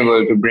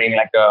sustainable to bring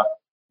like a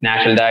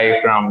natural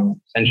dye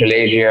from Central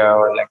Asia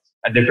or like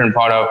a different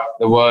part of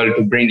the world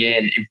to bring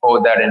in,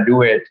 import that and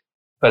do it?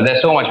 Because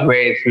there's so much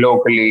waste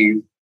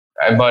locally,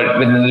 but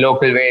within the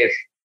local waste,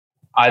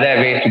 are there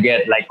ways to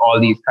get like all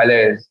these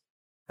colors?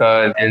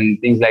 And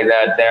things like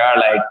that. There are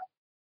like,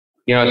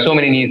 so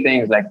many new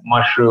things like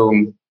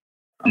mushroom,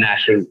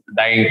 natural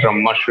dyeing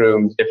from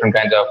mushrooms, different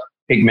kinds of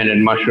pigmented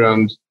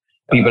mushrooms.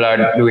 People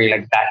are doing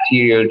like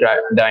bacterial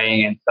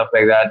dyeing and stuff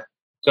like that.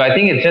 So I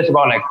think it's just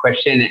about like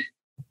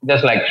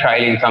just like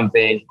trialing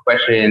something,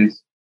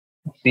 questions,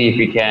 see if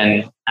we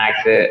can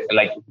access,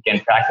 like if we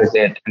can practice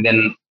it, and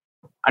then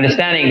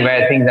understanding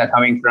where things are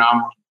coming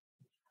from,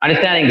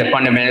 understanding the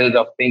fundamentals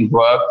of things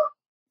work,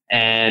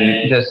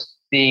 and just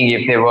seeing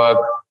if they work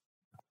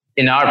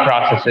in our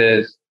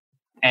processes.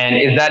 And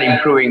is that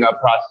improving our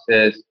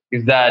processes?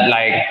 Is that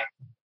like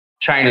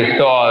trying to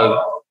solve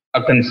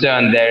a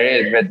concern there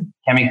is with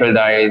chemical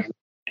dyes?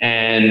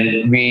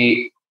 And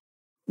we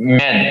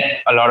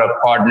met a lot of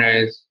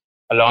partners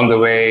along the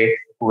way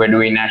who were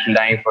doing natural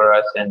dyeing for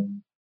us.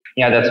 And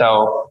yeah, that's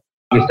how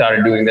we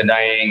started doing the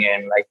dyeing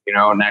and like,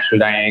 natural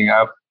dyeing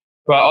up.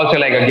 But also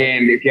like,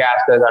 again, if you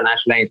ask us, are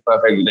natural dyeing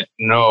perfect? Like,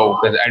 no,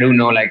 because I do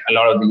know like a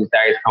lot of these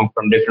dyes come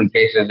from different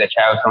places. They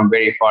travel from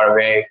very far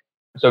away.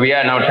 So we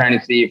are now trying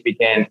to see if we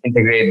can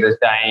integrate this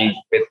dyeing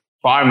with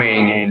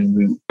farming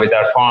and with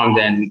our farms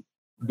and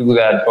do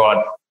that.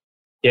 But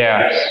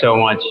yeah, so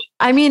much.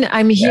 I mean,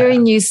 I'm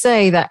hearing you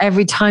say that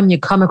every time you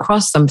come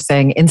across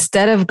something,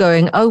 instead of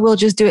going, oh, we'll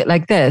just do it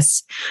like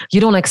this, you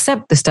don't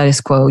accept the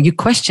status quo. You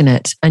question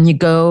it and you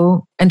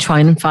go and try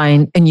and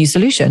find a new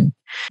solution.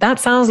 That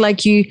sounds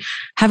like you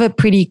have a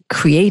pretty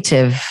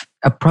creative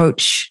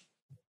approach.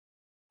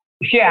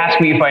 If you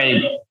ask me if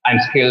I'm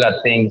skilled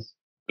at things,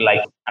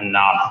 like I'm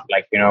not.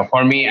 Like,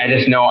 for me, I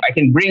just know I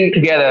can bring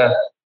together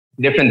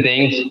different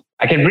things.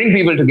 I can bring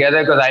people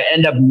together because I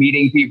end up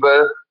meeting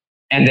people.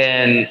 And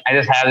then I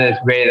just have this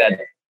way that,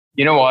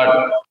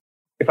 what,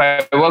 if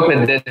I work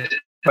with this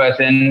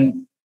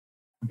person,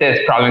 this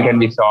problem can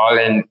be solved.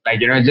 And like,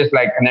 just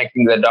like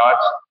connecting the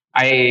dots,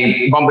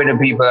 I bump into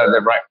people at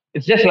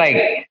it's just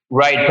like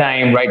right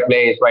time, right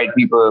place, right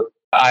people.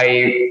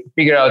 I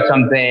figure out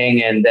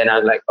something and then I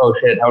was like, oh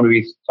shit, how do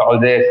we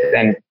solve this?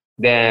 And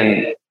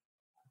then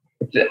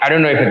I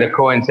don't know if it's a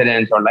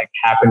coincidence or like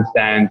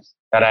happenstance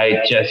that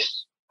I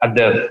just at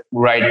the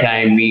right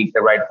time meet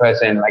the right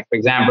person. Like, for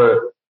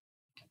example,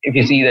 if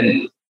you see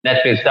the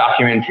Netflix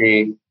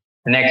documentary,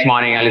 the next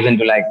morning I listen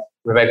to like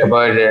Rebecca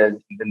Burgess,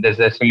 then there's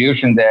a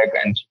solution there,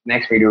 and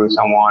next we do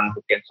someone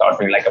who can sort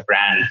of like a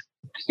brand,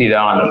 see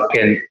that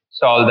can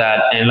solve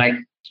that. And like,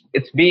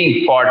 it's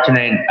being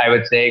fortunate, I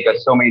would say,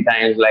 because so many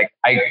times, like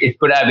it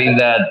could have been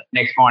that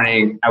next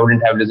morning I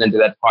wouldn't have listened to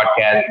that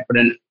podcast.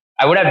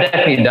 I would have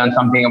definitely done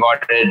something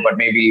about it, but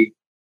maybe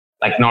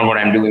like not what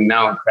I'm doing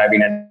now. Could have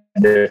been in a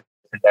different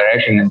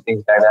direction and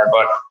things like that.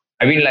 But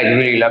I've been like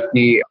really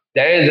lucky.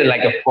 There is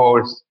like a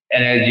force,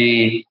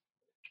 energy,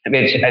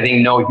 which I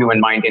think no human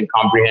mind can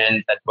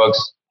comprehend, that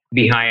works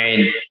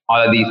behind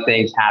all of these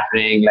things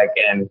happening, like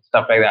and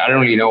stuff like that. I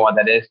don't really know what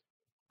that is.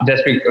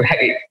 Just because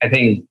I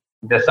think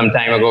just some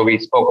time ago we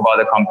spoke about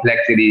the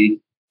complexity.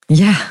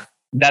 Yeah,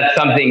 that's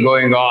something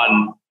going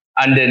on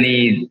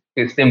underneath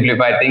to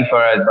simplify things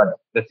for us. But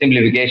the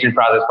simplification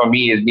process for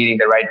me is meeting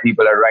the right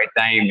people at the right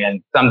time,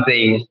 and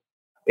something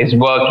is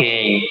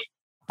working.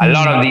 A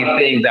lot of these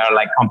things are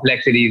like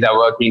complexities are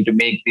working to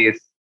make these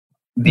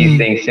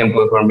things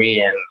simple for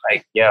me. And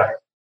like, yeah.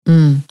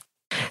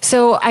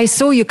 So I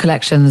saw your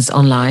collections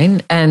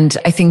online and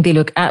I think they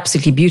look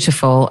absolutely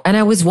beautiful. And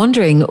I was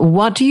wondering,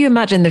 what do you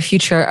imagine the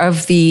future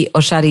of the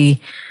Oshadi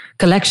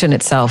collection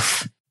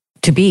itself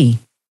to be?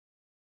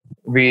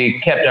 We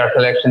kept our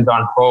collections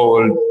on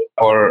hold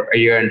for a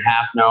year and a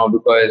half now,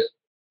 because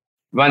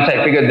once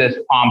I figured this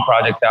farm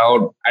project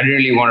out, I didn't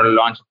really want to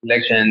launch a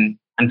collection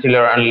until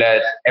or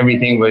unless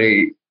everything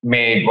we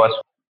made was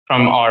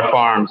from our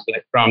farms,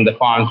 like from the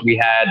farms we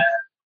had.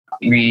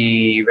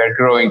 We were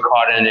growing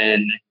cotton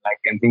and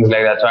things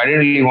like that. So I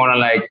didn't really want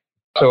to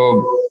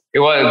so it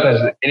was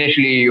because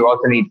initially you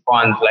also need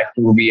funds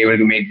to be able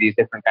to make these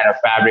different kind of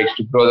fabrics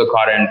to grow the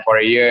cotton for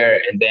a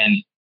year and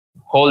then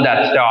hold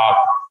that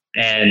stock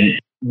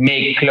and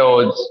make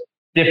clothes,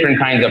 different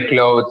kinds of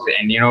clothes,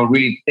 and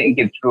really think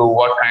it through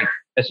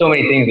there's so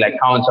many things like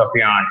counts of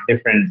yarn,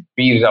 different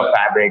weaves of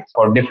fabrics.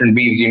 For different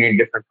weaves you need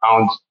different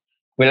counts.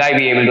 Will I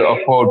be able to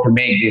afford to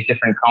make these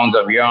different counts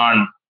of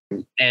yarn?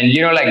 And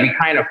we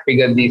kind of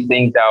figured these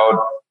things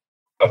out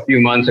a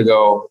few months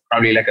ago,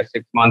 probably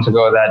 6 months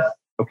ago, that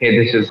okay,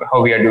 this is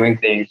how we are doing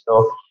things.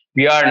 So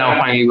we are now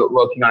finally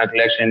working on a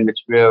collection which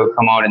will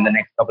come out in the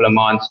next couple of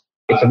months.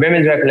 It's a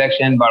women's wear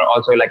collection, but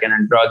also an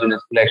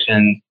androgynous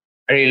collection.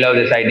 I really love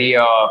this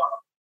idea of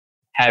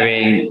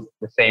having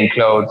the same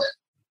clothes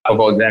for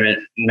both men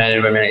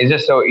and women. It's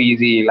just so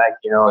easy.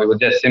 It would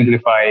just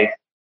simplify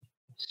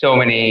so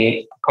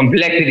many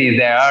complexities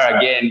there are,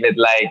 again,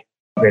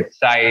 with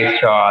size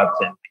charts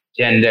and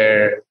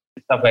gender,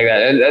 stuff like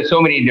that. There's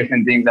so many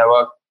different things that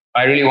work.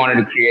 I really wanted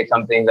to create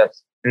something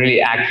that's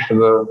really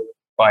accessible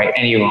by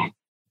anyone.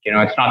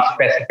 It's not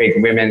specific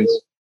women's,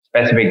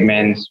 specific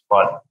men's,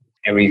 but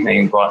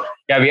everything. But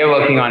yeah, we are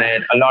working on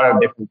it. A lot of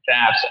different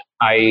crafts.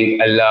 I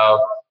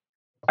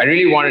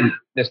really wanted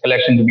this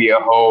collection to be a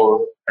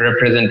whole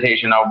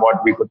representation of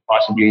what we could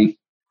possibly,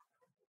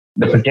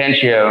 the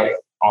potential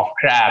of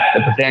craft,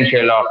 the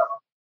potential of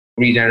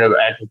regenerative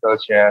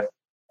agriculture.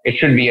 It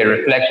should be a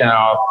reflection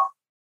of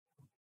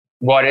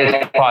what is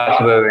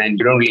possible, and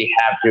you don't really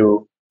have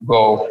to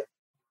go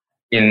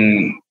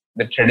in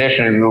the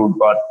traditional route,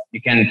 but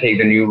you can take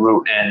the new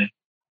route and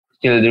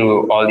still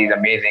do all these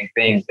amazing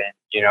things.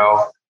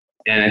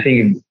 And I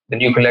think the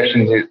new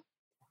collections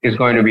is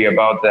going to be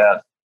about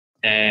that.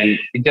 And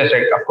it just,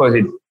 of course,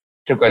 it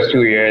took us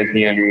 2 years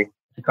nearly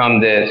to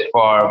come this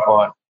far,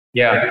 but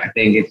yeah, I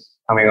think it's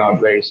coming out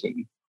very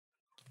soon.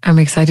 I'm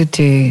excited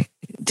to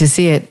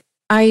see it.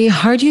 I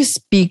heard you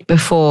speak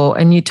before,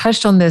 and you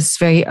touched on this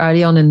very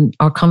early on in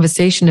our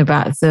conversation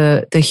about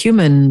the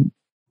human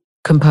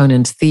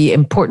component, the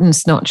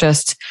importance not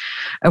just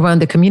around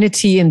the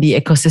community and the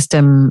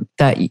ecosystem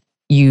that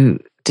you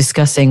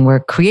discussing were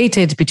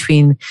created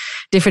between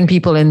different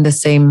people in the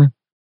same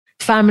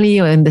family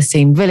or in the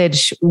same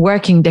village,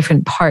 working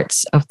different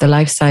parts of the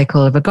life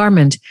cycle of a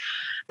garment,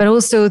 but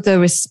also the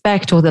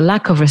respect or the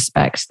lack of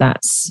respect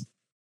that's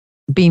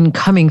been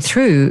coming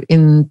through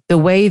in the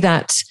way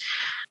that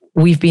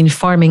we've been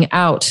farming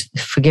out,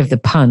 forgive the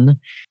pun,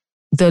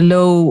 the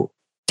low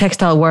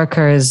textile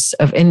workers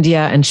of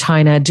India and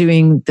China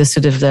doing the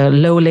sort of the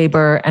low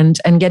labor and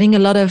getting a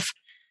lot of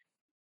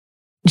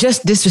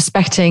just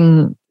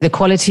disrespecting the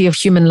quality of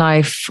human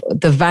life,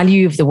 the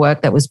value of the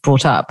work that was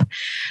brought up.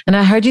 And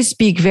I heard you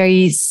speak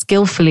very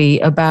skillfully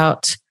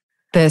about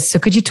this. So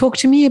could you talk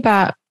to me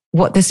about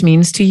what this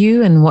means to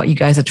you and what you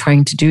guys are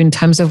trying to do in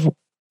terms of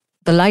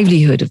the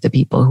livelihood of the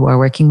people who are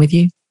working with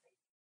you?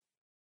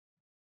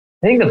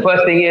 I think the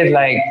first thing is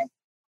like,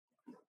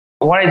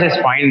 what I just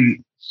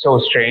find so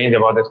strange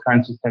about this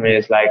current system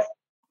is like,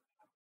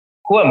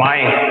 who am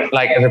I,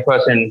 like, as a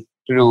person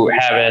to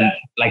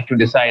have to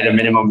decide a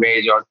minimum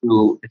wage or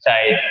to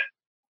decide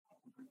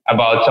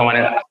about someone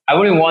else? I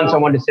wouldn't want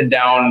someone to sit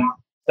down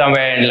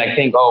somewhere and like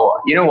think, oh,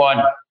 you know what?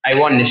 I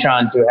want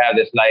Nishant to have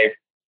this life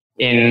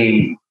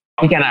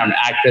he can have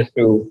access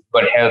to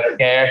good health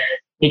care.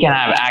 He can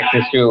have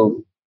access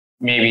to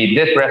maybe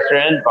this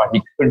restaurant, but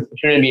he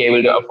shouldn't be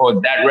able to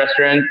afford that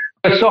restaurant.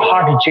 It's so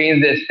hard to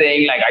change this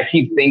thing. Like, I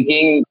keep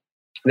thinking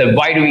that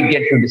why do we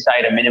get to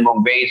decide a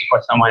minimum wage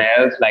for someone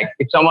else? Like,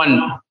 if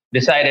someone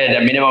decided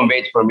a minimum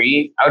wage for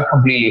me, I would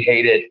completely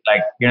hate it.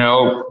 Like,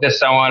 just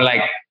someone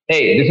like,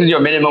 hey, this is your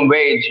minimum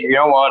wage. You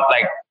know what?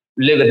 Like,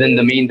 live within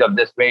the means of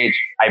this wage.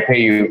 I pay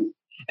you.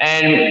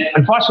 And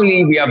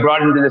unfortunately, we are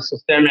brought into the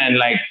system, and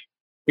like,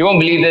 you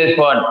won't believe this,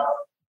 but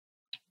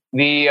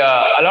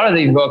a lot of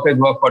these workers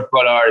work for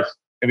 12 hours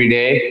every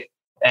day.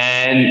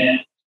 And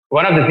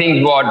one of the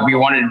things what we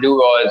wanted to do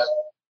was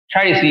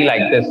try to see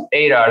like this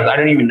 8 hours. I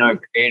don't even know if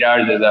 8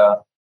 hours is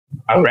a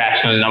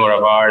rational number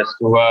of hours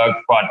to work,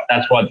 but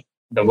that's what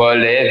the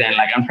world is. And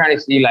like, I'm trying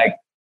to see like,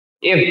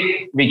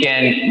 if we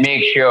can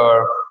make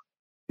sure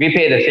we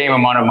pay the same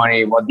amount of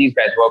money what these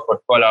guys work for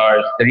 12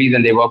 hours. The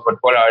reason they work for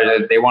 12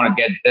 hours is they want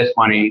to get this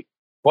money.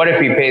 What if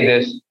we pay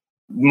this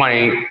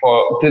money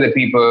to the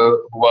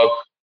people who work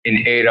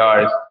in 8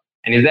 hours?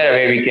 And is there a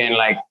way we can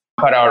like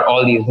cut out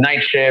all these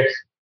night shifts?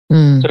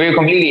 So we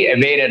completely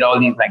evaded all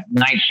these like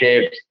night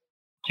shifts,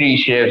 3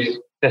 shifts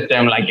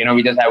system. Like,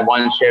 we just have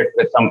 1 shift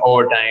with some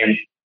overtime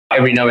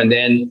every now and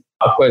then.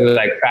 Of course,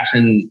 like,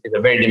 fashion is a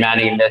very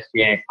demanding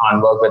industry and it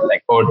can't work with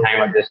like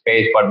overtime at this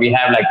pace, but we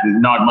have like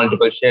not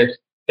multiple shifts,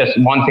 just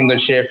 1 single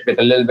shift with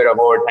a little bit of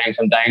overtime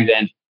sometimes,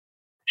 and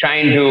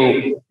trying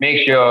to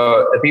make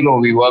sure the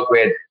people we work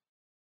with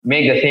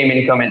make the same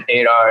income in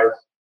 8 hours,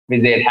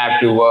 which they'd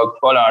have to work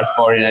 12 hours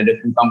for in a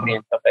different company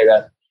and stuff like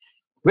that,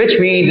 which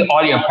means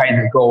all your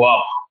prices go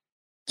up.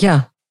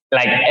 Yeah.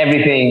 Like,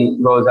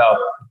 everything goes up.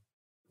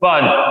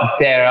 But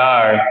there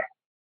are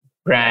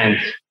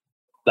brands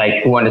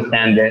like who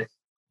understand this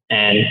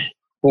and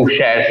who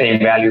share the same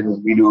values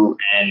as we do.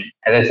 And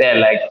as I said,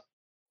 like,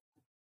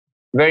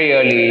 very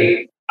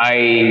early,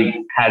 I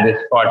had this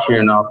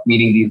fortune of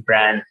meeting these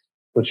brands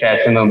who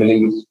share similar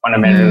beliefs,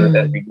 fundamentals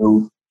as we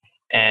do.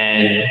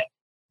 And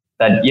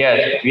that,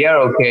 yes, we are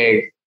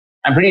okay.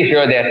 I'm pretty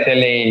sure they're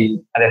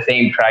selling at the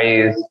same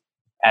price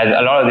as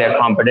a lot of their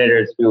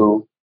competitors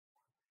do.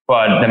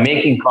 But the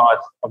making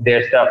cost of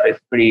their stuff is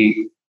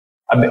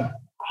a bit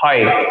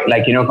high,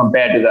 like,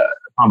 compared to the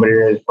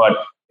competitors. But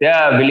they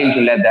are willing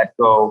to let that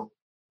go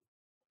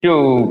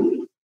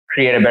to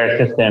create a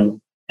better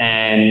system.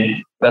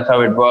 And that's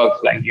how it works.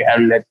 Like, you have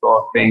to let go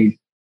of things.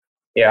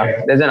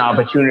 Yeah, there's an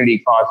opportunity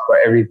cost for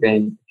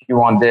everything. If you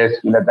want this,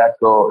 you let that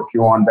go. If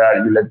you want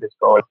that, you let this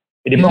go.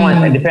 It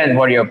depends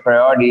what your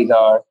priorities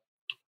are.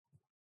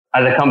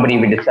 As a company,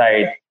 we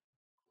decide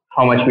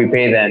how much we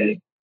pay them.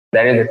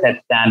 There is a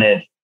set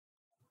standard.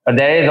 But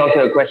there is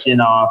also a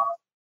question of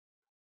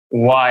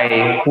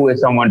who is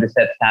someone to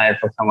set standard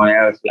for someone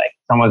else, like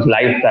someone's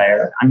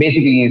lifestyle. I'm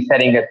basically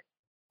setting a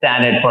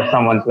standard for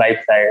someone's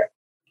lifestyle.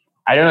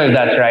 I don't know if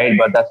that's right,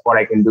 but that's what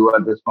I can do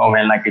at this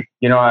moment. Like,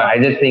 I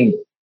just think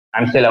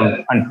I'm still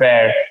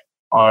unfair,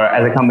 or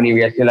as a company,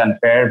 we are still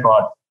unfair,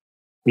 but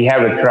we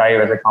have to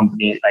thrive as a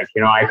company. Like,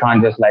 I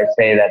can't just like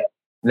say that,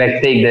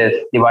 let's take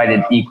this, divide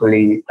it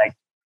equally. Like,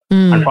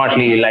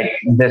 unfortunately, like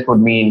this would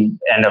mean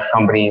end of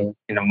company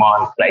in a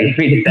month. Like if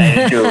we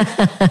decided to.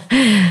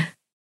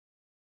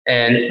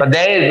 But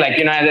there is like,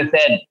 as I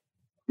said,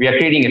 we are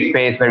creating a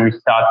space where we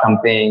start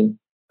something,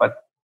 but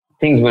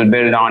things will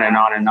build on and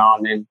on and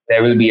on. And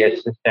there will be a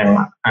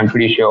system. I'm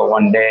pretty sure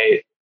one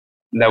day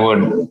that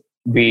would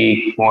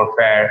be more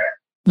fair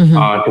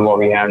to what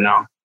we have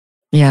now.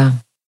 Yeah.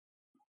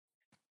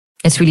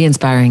 It's really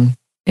inspiring.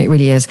 It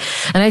really is.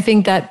 And I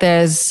think that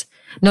there's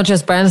not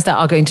just brands that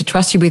are going to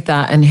trust you with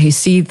that and who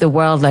see the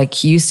world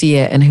like you see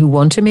it and who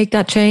want to make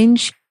that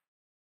change.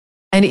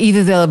 And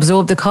either they'll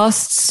absorb the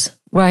costs,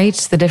 right?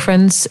 The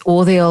difference,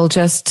 or they'll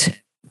just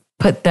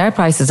put their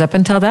prices up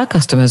and tell their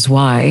customers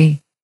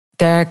why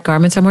their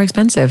garments are more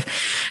expensive.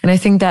 And I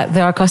think that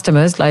there are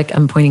customers, like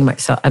I'm pointing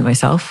at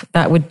myself,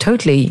 that would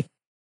totally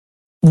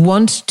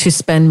want to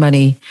spend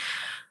money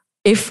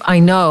if I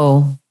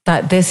know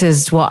that this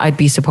is what I'd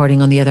be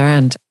supporting on the other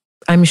end.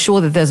 I'm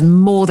sure that there's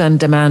more than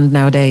demand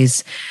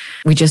nowadays.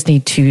 We just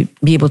need to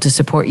be able to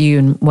support you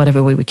in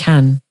whatever way we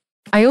can.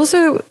 I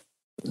also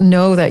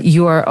know that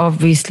you are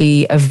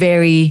obviously a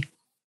very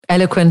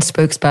eloquent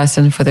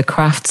spokesperson for the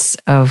crafts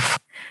of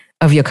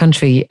your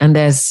country, and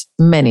there's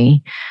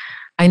many.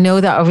 I know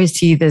that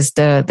obviously there's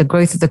the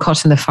growth of the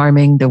cotton, the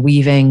farming, the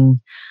weaving,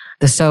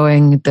 the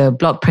sewing, the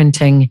block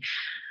printing.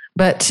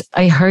 But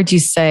I heard you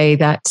say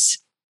that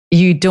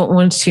you don't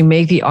want to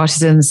make the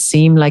artisans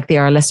seem like they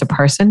are less a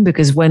person,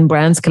 because when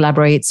brands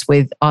collaborates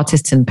with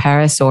artists in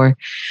Paris or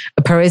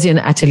a Parisian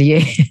atelier,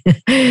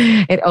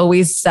 it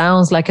always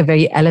sounds like a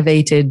very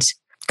elevated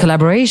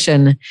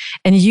collaboration.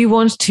 And you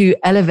want to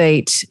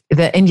elevate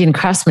the Indian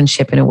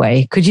craftsmanship in a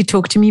way. Could you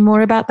talk to me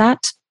more about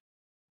that?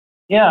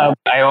 Yeah,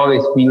 I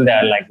always feel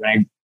that like when I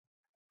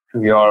go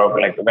to Europe,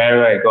 like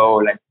wherever I go,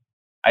 like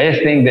I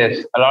just think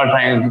this a lot of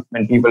times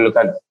when people look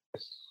at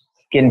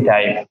skin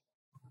type,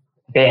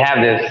 they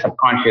have this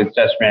subconscious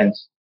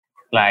judgments,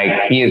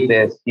 like he is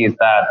this, he is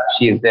that,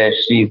 she is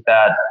this, she is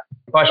that.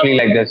 Partially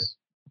like this,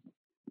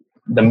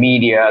 the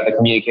media, the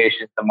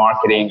communications, the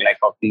marketing, like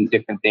of these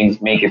different things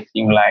make it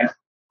seem like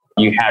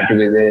you have to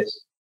be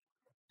this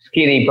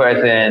skinny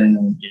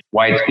person,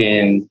 white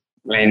skin.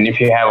 And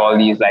if you have all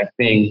these like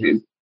things,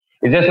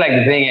 it's just like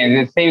the thing. And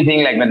it's the same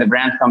thing like when the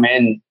brands come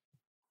in,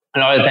 a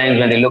lot of times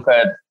when they look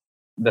at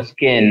the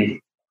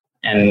skin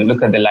and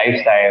look at the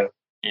lifestyle,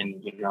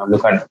 and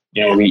look at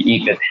we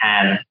eat with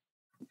hand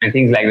and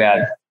things like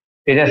that,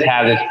 they just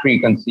have this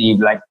preconceived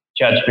like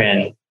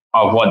judgment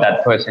of what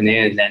that person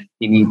is, and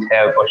he needs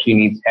help or she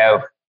needs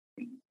help.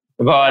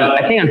 Because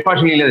I think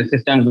unfortunately the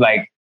systems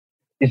like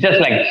it's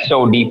just like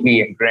so deeply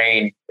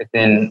ingrained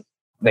within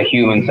the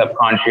human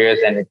subconscious,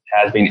 and it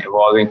has been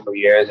evolving for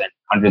years and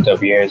hundreds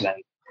of years and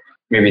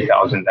maybe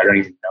thousands. I don't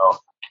even know.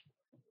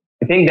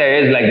 I think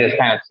there is like this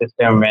kind of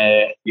system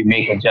where you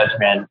make a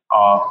judgment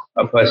of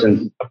a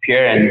person's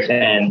appearance,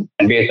 and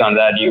based on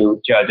that, you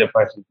judge a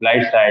person's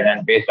lifestyle.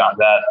 And based on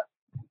that,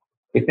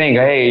 you think,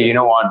 hey, you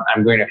know what?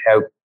 I'm going to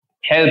help.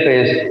 Help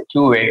is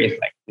two ways.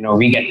 Like,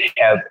 we get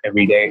help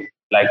every day.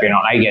 Like,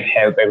 I get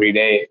help every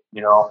day.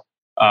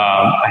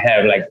 I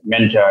have like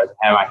mentors,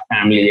 I have my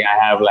family, I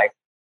have like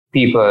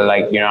people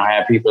like, I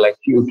have people like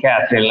you,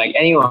 Catherine, like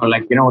anyone,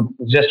 like,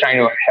 just trying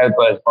to help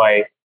us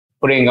by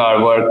putting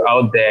our work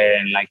out there.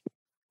 And like,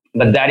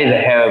 but that is a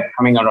help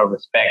coming out of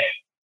respect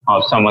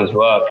of someone's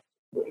work.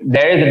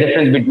 There is a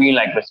difference between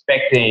like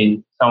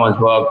respecting someone's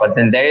work, but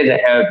then there is a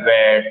help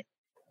where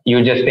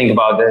you just think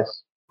about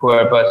this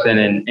poor person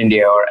in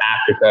India or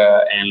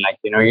Africa, and like,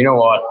 you know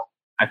what?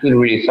 I feel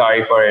really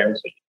sorry for him,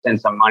 so send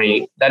some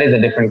money. That is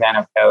a different kind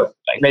of help.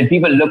 Like when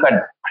people look at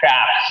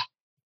crafts,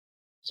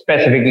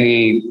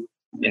 specifically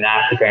in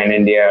Africa and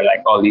India,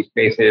 like all these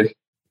places,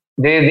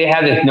 they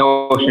have this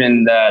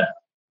notion that,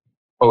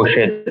 oh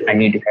shit, I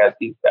need to help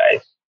these guys.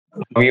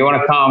 We want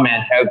to come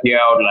and help you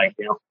out. Like,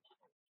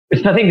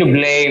 it's nothing to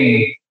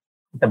blame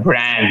the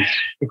brands,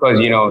 because,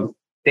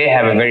 they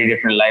have a very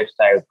different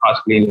lifestyle,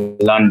 possibly in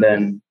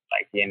London,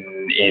 like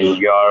in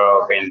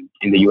Europe,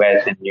 in the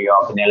US, in New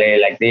York, in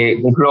LA. Like they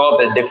grow up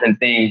with different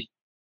things.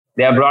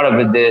 They are brought up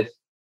with this,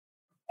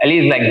 at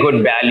least like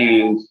good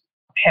values,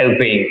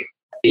 helping.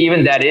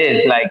 Even that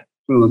is like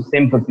through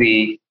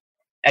sympathy.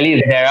 At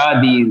least there are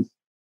these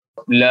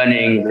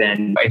learnings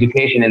and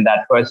education in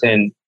that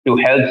person to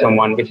help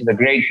someone, which is a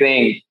great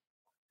thing.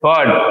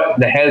 But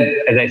the help,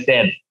 as I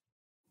said,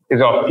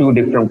 is of two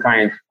different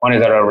kinds. One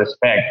is out of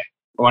respect.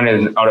 One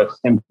is out of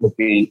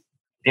sympathy.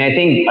 And I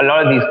think a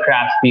lot of these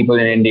crafts people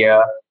in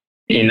India,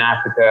 in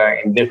Africa,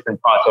 in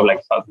different parts of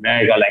like South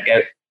America,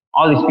 like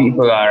all these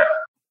people are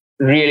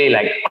really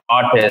like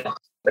artists.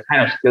 The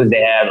kind of skills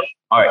they have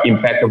are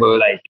impeccable.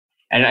 Like,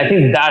 and I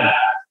think that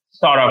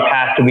sort of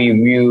has to be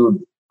viewed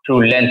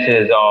through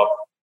lenses of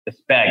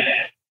respect.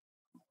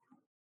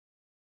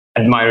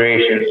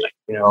 admiration,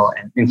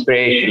 and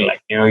inspiration.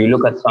 You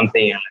look at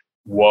something and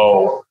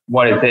whoa,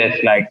 what is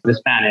this? Like,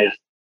 this man is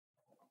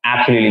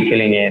absolutely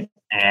killing it.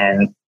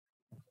 And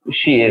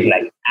she is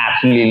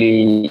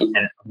absolutely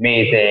an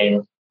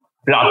amazing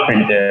block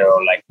printer,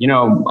 or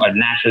a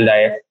national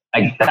diet.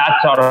 Like,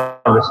 that sort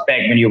of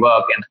respect when you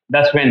work. And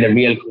that's when the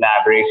real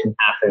collaboration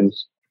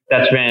happens.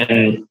 That's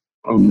when,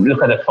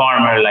 look at the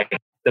farmer,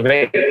 the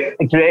way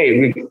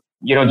today,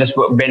 just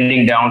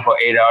bending down for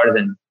 8 hours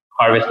and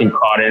harvesting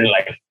cotton.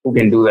 Who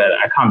can do that?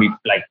 I can't be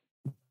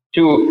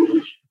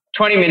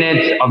 20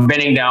 minutes of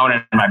bending down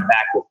and my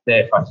back was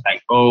stiff. I was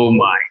like, oh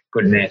my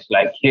goodness,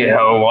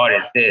 what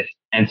is this?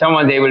 And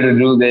someone's able to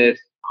do this,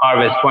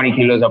 harvest 20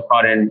 kilos of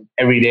cotton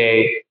every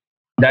day.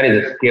 That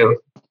is a skill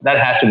that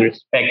has to be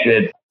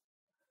respected.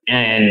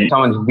 And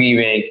someone's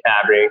weaving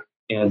fabric,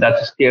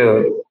 that's a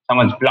skill.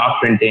 Someone's block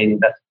printing,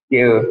 that's a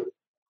skill.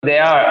 They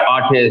are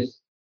artists,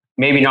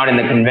 maybe not in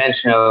the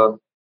conventional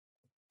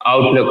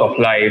outlook of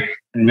life,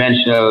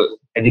 conventional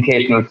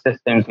educational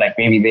systems,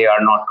 maybe they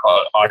are not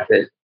called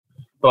artists,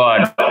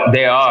 but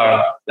they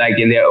are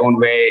in their own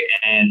way.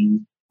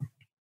 And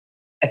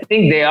I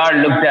think they are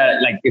looked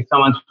at if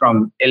someone's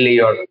from Italy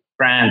or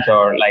France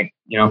or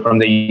from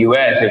the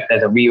US, if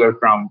there's a weaver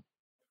from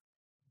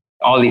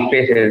all these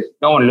places,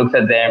 no one looks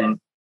at them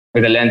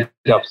with a lens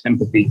of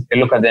sympathy. They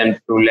look at them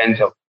through a lens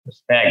of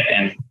respect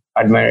and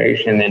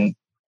admiration. And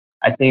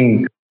I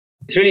think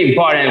it's really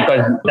important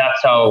because that's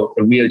how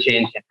the real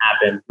change can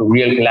happen, through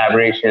real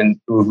collaboration,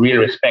 through real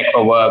respect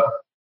for work.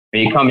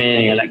 When you come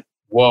in, you're like,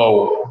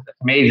 whoa, that's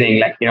amazing.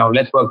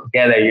 Let's work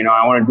together.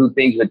 I want to do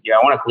things with you.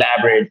 I want to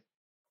collaborate.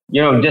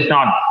 Just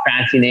not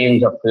fancy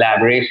names of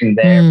collaboration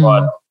there,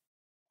 but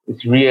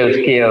it's real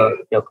skill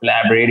you're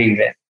collaborating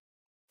with.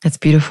 That's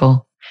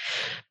beautiful.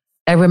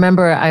 I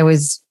remember I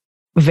was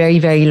very,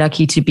 very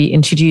lucky to be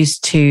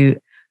introduced to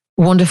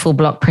wonderful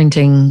block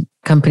printing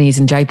companies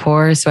in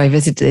Jaipur. So I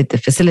visited the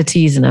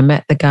facilities and I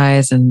met the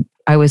guys and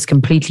I was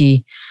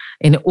completely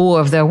in awe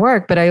of their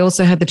work. But I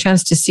also had the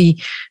chance to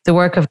see the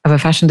work of a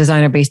fashion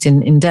designer based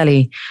in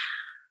Delhi,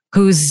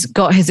 who's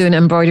got his own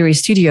embroidery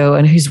studio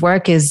and whose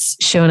work is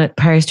shown at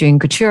Paris Doing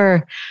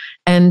Couture,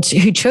 and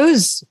who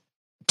chose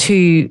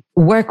to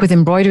work with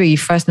embroidery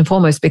first and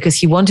foremost because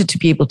he wanted to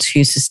be able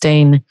to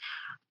sustain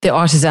the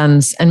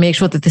artisans and make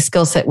sure that the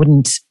skill set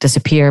wouldn't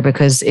disappear,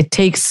 because it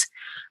takes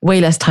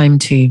way less time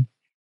to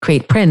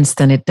create prints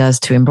than it does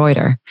to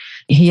embroider.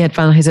 He had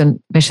found his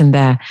own mission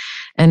there.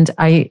 And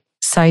I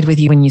side with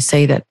you when you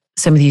say that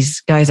some of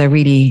these guys are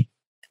really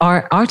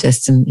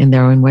artists in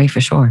their own way, for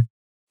sure.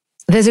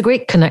 There's a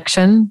great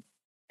connection,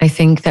 I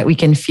think, that we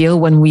can feel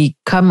when we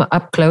come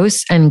up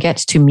close and get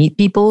to meet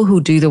people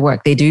who do the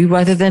work they do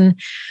rather than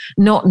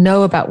not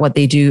know about what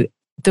they do.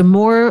 The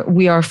more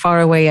we are far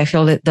away, I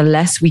feel that the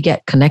less we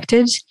get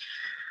connected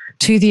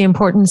to the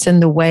importance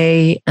and the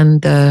way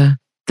and the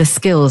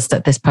skills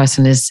that this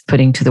person is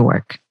putting to the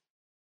work.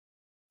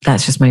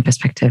 That's just my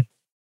perspective.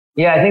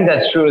 Yeah, I think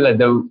that's true.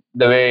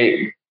 The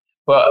way,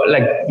 well,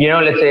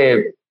 let's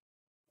say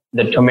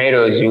the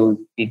tomatoes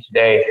you eat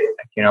today,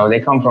 they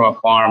come from a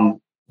farm.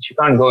 You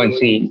can't go and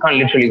see. You can't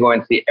literally go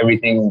and see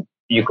everything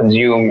you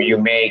consume, you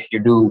make, you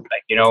do.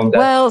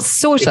 Well,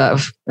 sort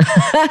of.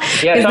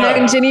 Yeah, now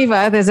in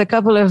Geneva, there's a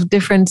couple of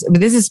different, but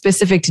this is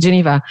specific to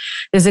Geneva.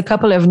 There's a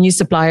couple of new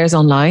suppliers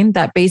online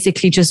that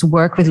basically just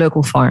work with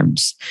local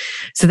farms.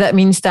 So that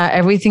means that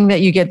everything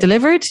that you get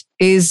delivered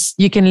is,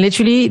 you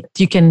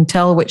can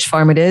tell which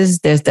farm it is.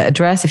 There's the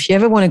address. If you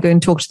ever want to go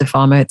and talk to the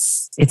farmer,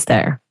 it's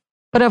there.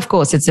 But of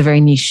course, it's a very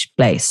niche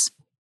place.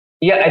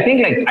 Yeah, I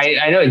think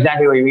I know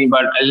exactly what you mean,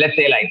 but let's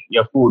say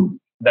your food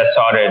that's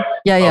sorted.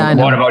 Yeah, I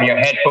know. What about your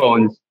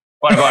headphones?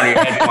 Who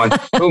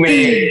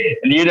made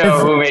your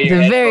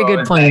headphones? Very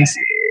good point.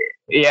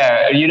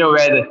 Where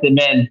the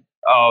cement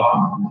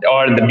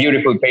or the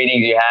beautiful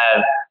paintings you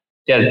have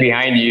just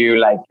behind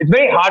you. It's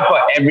very hard for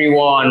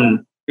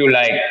everyone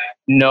to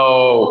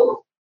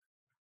know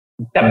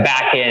the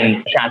back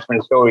end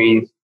transparent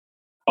stories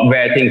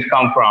where things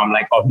come from,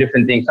 of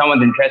different things.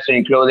 Someone's interested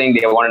in clothing,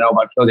 they want to know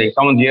about clothing.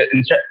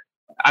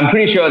 I'm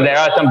pretty sure there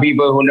are some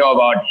people who know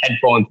about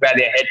headphones, where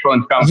their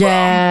headphones come from.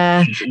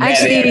 Yeah,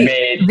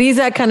 actually, these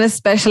are kind of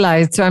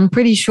specialized, so I'm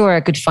pretty sure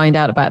I could find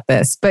out about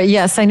this. But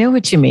yes, I know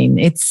what you mean.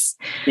 It's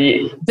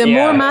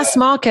more mass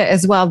market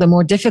as well, the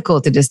more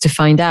difficult it is to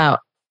find out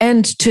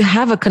and to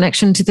have a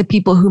connection to the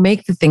people who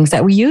make the things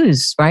that we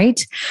use,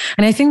 right?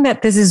 And I think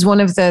that this is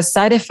one of the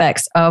side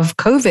effects of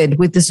COVID,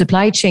 with the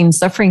supply chain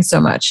suffering so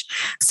much.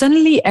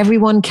 Suddenly,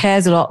 everyone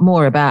cares a lot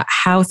more about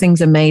how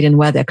things are made and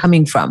where they're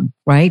coming from,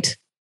 right?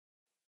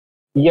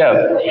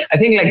 Yeah, I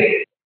think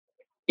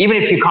even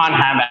if you can't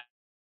have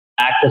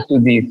access to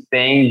these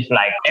things,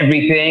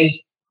 everything,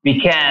 we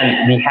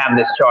have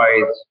this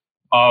choice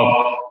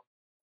of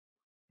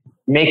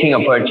making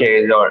a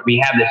purchase, or we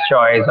have this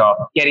choice of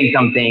getting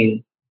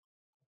something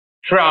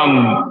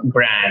from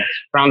brands,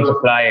 from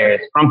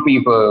suppliers, from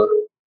people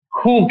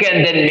who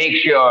can then make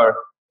sure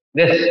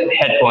this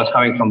headphone's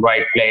coming from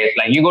right place.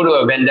 You go to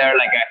a vendor,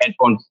 a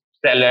headphone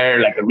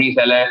seller, a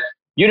reseller,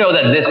 you know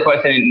that this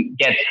person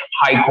gets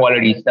high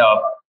quality stuff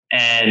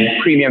and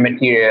premium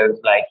materials,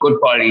 like good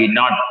quality,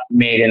 not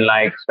made in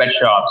like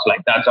sweatshops,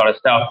 like that sort of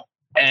stuff.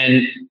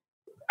 And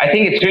I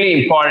think it's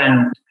really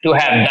important to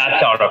have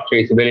that sort of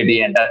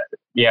traceability, and that,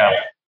 yeah,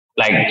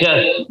 like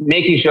just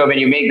making sure when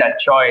you make that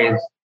choice,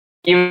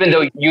 even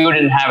though you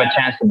didn't have a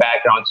chance to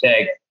background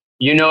check,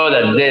 you know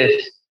that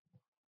this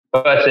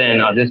person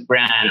or this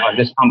brand or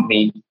this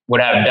company would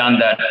have done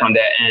that from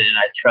their end, and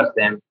I trust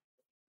them.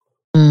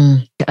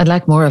 I'd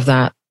like more of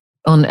that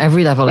on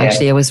every level,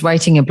 actually. I was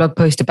writing a blog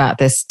post about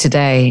this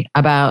today,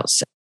 about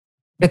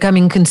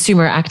becoming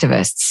consumer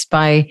activists.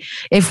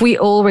 If we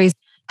always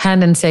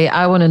hand and say,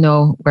 I want to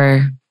know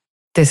where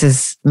this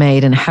is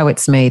made and how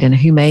it's made and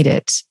who made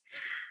it,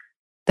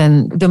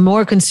 then the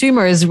more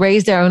consumers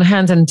raise their own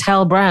hands and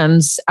tell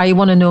brands, I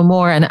want to know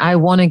more and I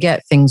want to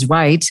get things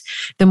right,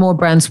 the more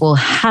brands will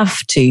have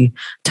to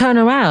turn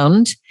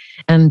around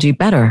and do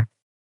better,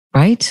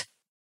 right?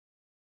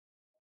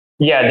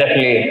 Yeah,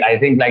 definitely. I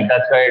think like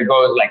that's where it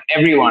goes. Like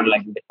everyone,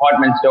 like the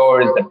department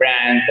stores, the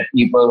brands, the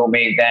people who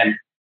make them,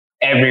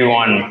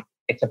 everyone,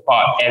 it's a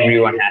part.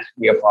 Everyone has to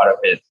be a part of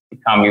it. It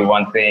can't be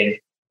one thing.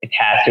 It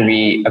has to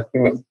be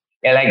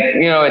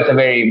it's a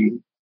very,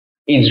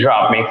 each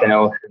drop makes an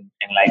ocean,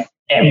 and like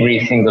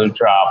every single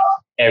drop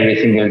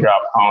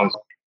counts.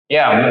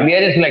 Yeah, we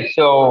are just like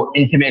so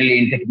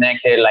intimately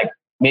interconnected. Like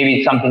maybe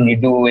it's something you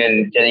do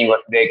in Geneva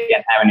today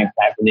can have an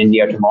impact in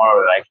India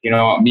tomorrow. Like, you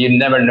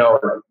never know,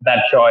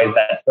 that choice,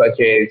 that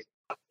purchase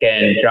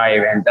can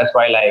drive. And that's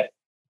why like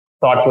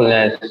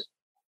thoughtfulness,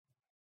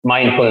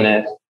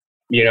 mindfulness,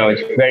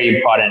 it's very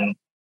important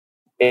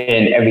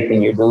in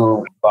everything you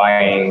do,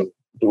 buying,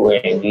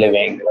 doing,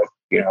 living.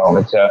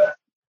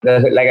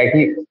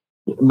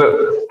 But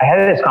I had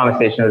this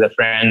conversation with a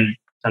friend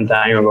some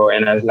time ago,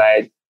 and I was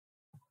like,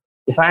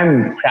 if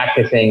I'm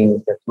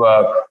practicing this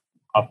work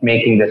of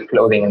making this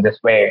clothing in this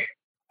way,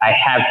 I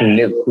have to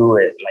live through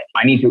it. Like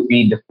I need to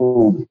eat the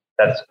food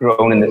that's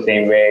grown in the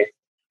same way.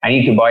 I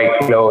need to buy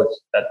clothes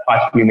that's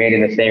possibly made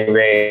in the same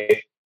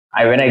way.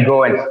 When I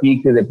go and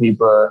speak to the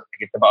people,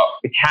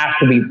 it has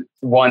to be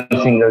one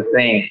single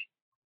thing.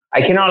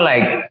 I cannot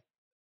like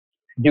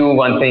do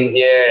one thing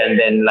here and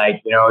then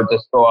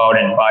just go out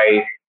and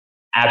buy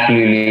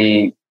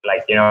absolutely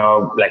like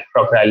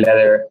crocodile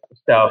leather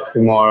stuff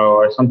tomorrow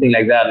or something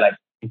like that, like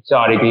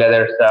exotic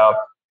leather stuff.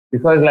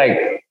 Because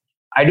like,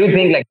 I do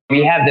think like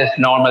we have this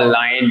normal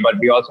line, but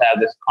we also have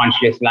this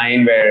conscious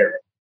line where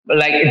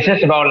like, it's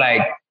just about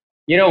like,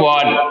 you know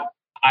what?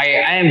 I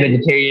am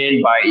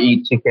vegetarian, but I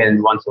eat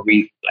chicken once a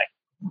week. Like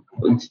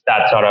it's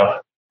that sort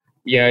of,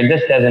 it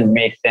just doesn't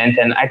make sense.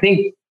 And I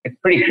think it's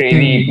pretty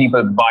crazy.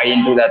 People buy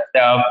into that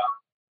stuff.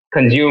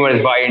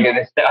 Consumers buy into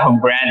this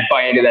stuff. Brands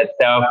buy into that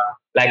stuff.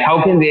 Like,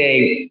 how can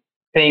they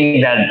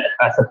think that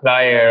a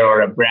supplier or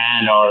a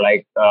brand or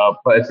like a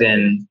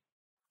person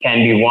can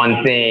be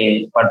one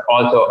thing, but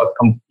also a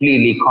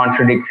completely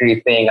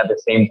contradictory thing at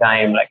the same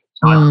time? Like,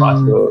 it's not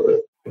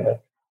possible.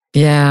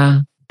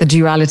 Yeah, the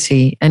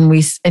duality, and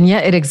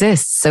yet it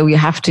exists. So we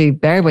have to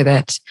bear with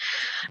it.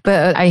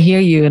 But I hear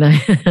you,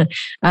 and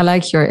I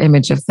like your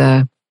image of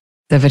the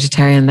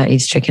vegetarian that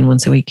eats chicken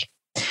once a week.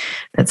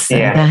 That's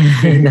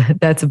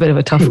that's a bit of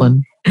a tough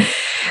one.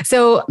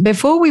 So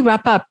before we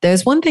wrap up,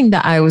 there's one thing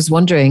that I was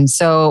wondering.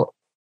 So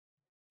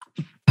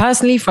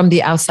personally, from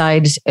the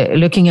outside,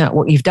 looking at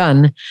what you've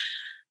done,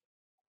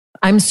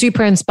 I'm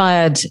super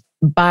inspired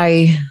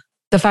by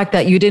the fact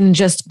that you didn't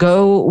just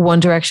go one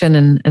direction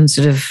and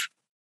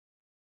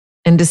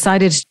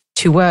decided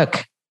to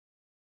work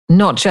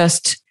not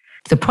just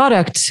the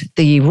product,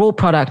 the raw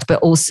product, but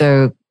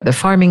also the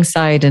farming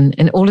side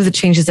and all of the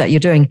changes that you're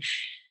doing.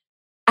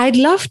 I'd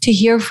love to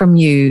hear from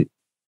you.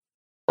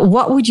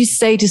 What would you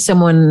say to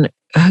someone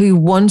who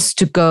wants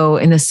to go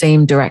in the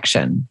same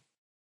direction?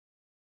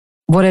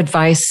 What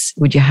advice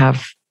would you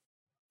have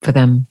for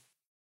them?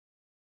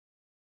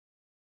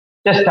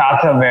 Just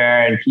start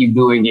somewhere and keep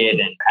doing it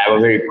and have a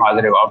very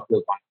positive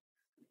outlook on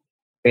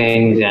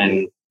things.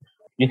 And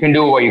you can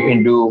do what you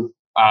can do.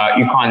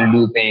 You can't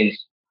do things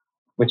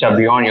which are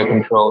beyond your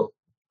control.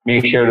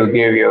 Make sure to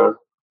give your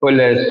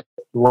fullest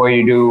to what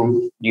you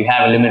do. You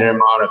have a limited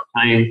amount of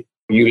time.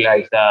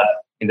 Utilize that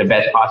in the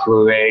best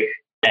possible way.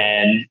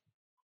 And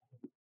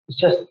it's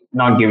just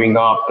not giving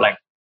up. Like,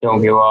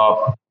 don't give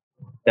up.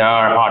 There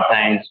are hard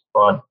times,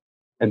 but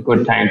the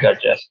good times are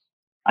just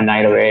a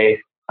night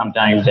away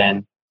sometimes.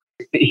 And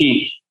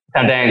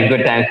sometimes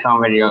good times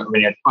come when you're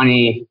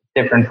 20,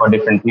 different for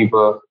different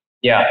people.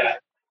 Yeah,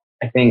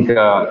 I think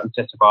it's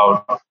just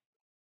about,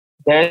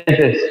 there's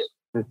this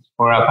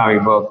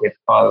Murakami book. It's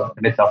called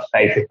The Myth of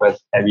Sisyphus.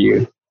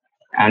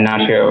 I'm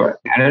not sure.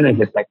 I don't know if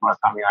it's like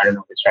Murakami. I don't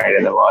know which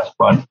writer that was,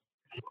 but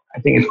I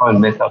think it's called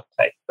Myth of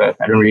Sisyphus.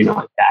 I don't really know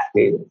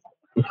exactly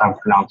if I'm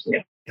pronouncing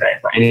it right.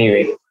 But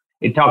anyway,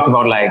 it talks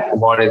about like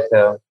what is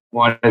the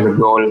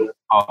goal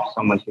of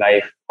someone's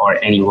life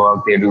or any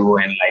work they do,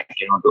 and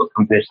to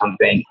accomplish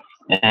something.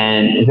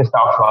 And it just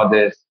talks about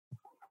this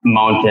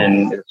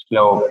mountain, this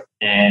slope,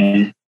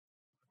 and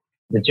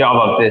the job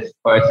of this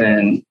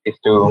person is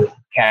to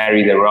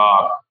carry the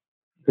rock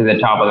to the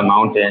top of the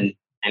mountain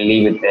and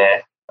leave it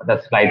there.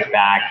 That slides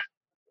back,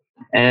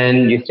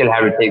 and you still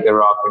have to take the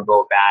rock and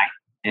go back.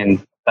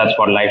 And that's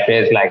what life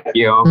is like.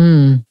 You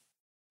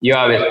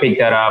always pick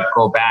that up,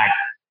 go back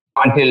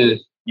until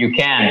you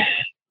can.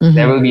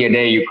 There will be a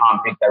day you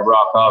can't pick that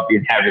rock up.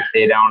 You'd have to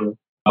stay down.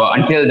 But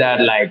until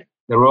that, like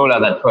the role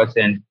of that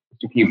person is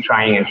to keep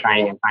trying and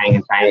trying and trying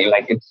and trying.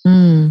 Like it's,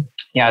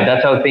 yeah,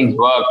 that's how things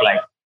work.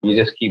 Like you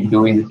just keep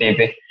doing the same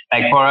thing.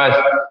 Like for us,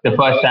 the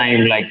first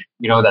time, like,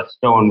 that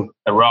stone,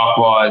 the rock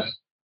was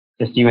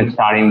just even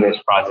starting this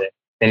project.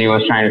 Then he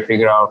was trying to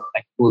figure out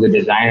like who the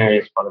designer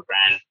is for the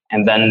brand.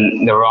 And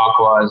then the rock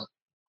was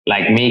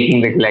like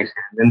making the collection.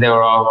 Then the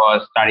rock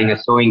was starting a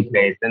sewing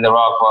place. Then the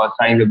rock was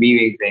starting the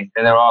weaving thing.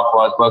 Then the rock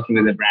was working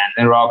with the brand.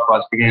 Then the rock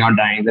was figuring out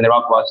dyeing. Then the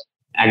rock was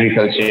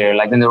agriculture.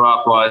 Like then the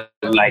rock was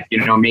like,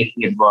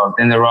 making it work.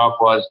 Then the rock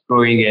was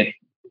growing it.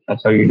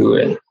 That's how you do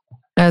it.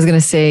 I was going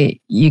to say,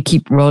 you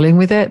keep rolling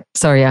with it.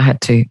 Sorry, I had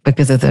to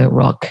because of the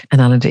rock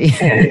analogy.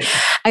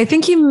 I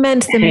think you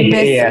meant the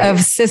myth of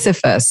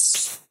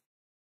Sisyphus.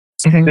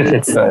 I think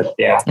Sisyphus,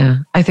 yeah.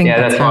 I think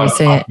that's how you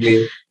say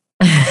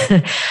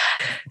it.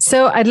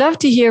 So I'd love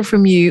to hear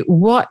from you.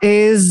 What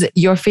is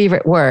your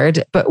favorite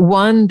word, but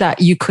one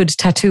that you could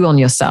tattoo on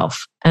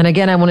yourself? And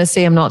again, I want to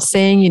say, I'm not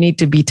saying you need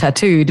to be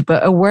tattooed,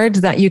 but a word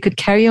that you could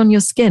carry on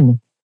your skin.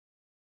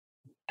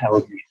 That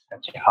would be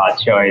such a hard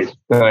choice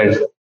because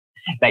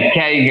like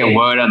carrying a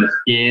word on the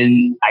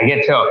skin, I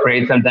get so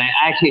afraid sometimes.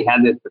 I actually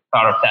had this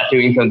thought of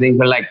tattooing something,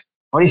 but like,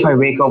 what if I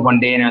wake up one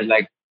day and I was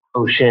like,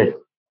 oh shit,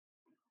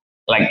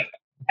 like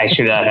I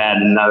should have had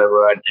another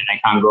word and I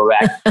can't go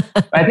back.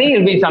 But I think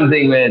it'll be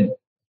something with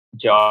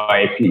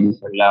joy, peace,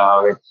 or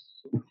love.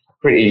 It's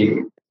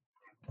pretty,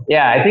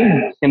 I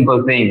think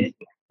simple things,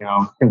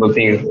 simple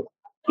things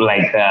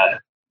like that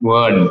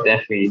word,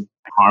 definitely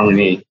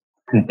harmony,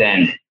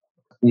 content,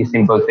 these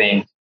simple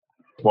things,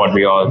 what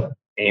we all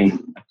aim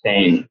to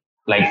attain,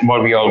 like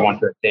what we all want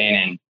to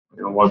attain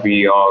and what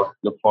we all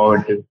look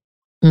forward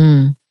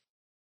to.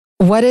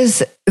 What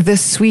is the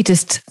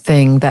sweetest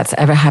thing that's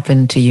ever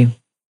happened to you?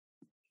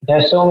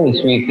 There's so many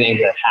sweet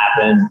things that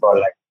happen, but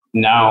like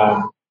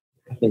now,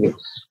 I think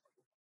it's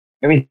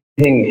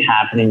everything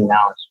happening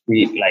now is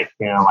sweet. Like,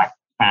 my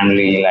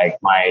family, like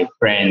my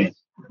friends,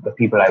 the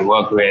people I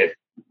work with,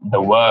 the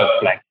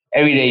work, like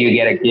every day you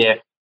get a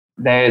gift.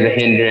 There is a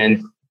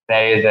hindrance.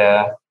 There is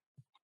a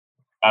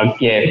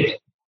gift,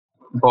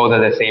 both at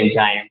the same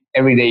time.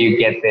 Every day you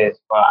get this,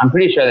 but I'm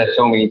pretty sure there's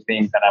so many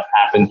things that have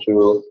happened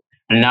through.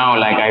 And now,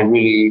 like,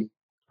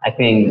 I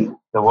think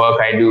the work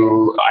I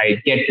do,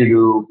 I get to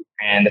do,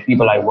 and the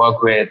people I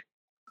work with,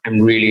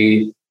 I'm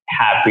really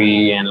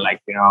happy. And like,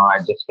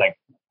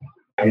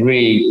 I'm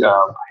really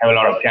have a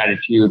lot of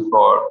gratitude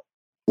for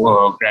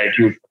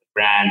the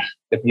brands,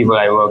 the people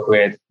I work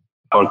with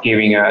for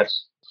giving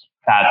us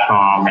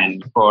platform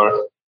and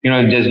for,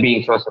 just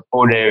being so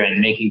supportive and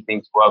making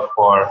things work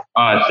for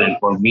us and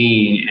for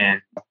me.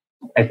 And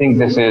I think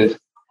this is,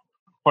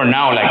 for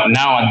now, like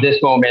now at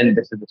this moment,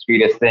 this is the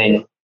sweetest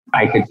thing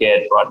I could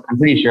get. But I'm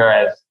pretty sure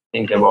as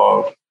things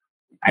evolve,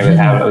 I will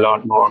have a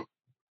lot more.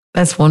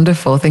 That's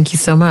wonderful. Thank you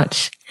so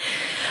much.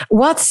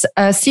 What's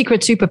a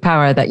secret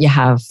superpower that you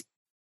have?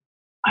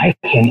 I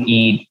can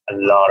eat a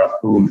lot of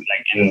food,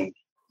 and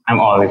I'm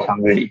always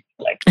hungry.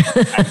 Like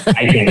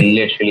I can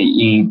literally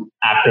eat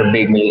after a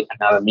big meal,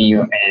 another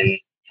meal, and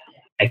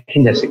I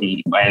can just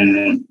eat.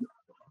 And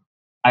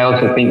I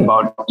also think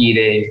about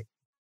eating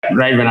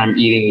right when I'm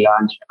eating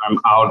lunch. I'm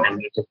out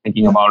and just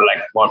thinking about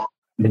like what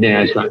the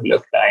dinner is going to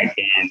look like,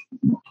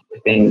 and I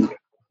think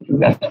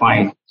that's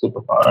my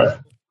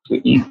superpower.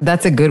 To eat.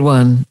 That's a good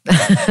one.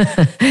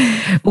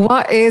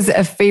 What is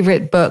a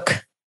favorite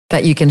book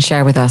that you can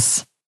share with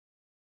us?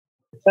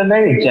 It's a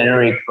very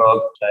generic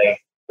book. I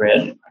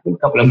read a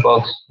couple of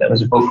books. There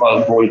was a book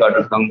called Volga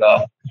to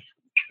Ganga.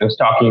 It was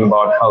talking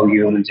about how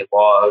humans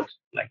evolved,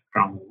 like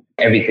from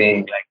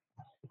everything,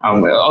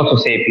 like also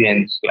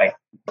Sapiens. Like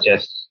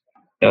just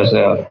there was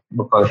a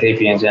book called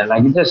Sapiens, and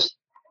like just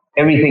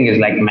everything is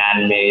like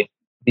man-made.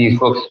 These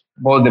books,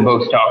 both the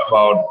books talk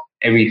about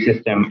every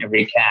system,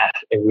 every caste,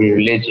 every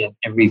religion,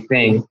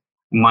 everything,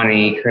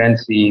 money,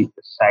 currency,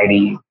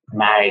 society,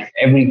 marriage,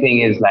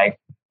 everything is like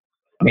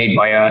made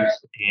by us.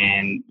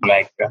 And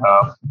like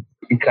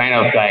it kind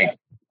of like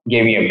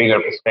gave me a bigger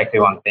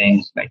perspective on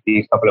things. Like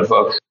these couple of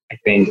books, I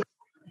think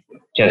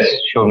just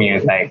showed me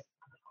as like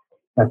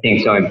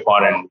something so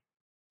important.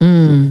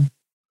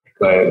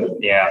 Because,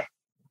 yeah.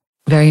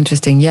 Very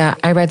interesting. Yeah,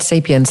 I read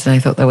Sapiens and I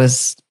thought that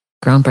was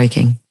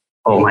groundbreaking.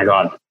 Oh my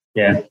God.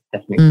 Yeah,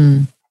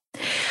 definitely.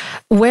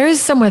 Where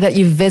is somewhere that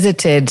you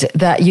visited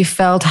that you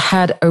felt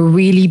had a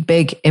really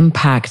big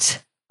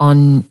impact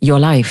on your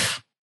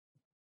life?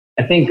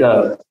 I think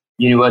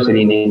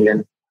university in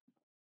England.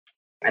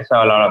 I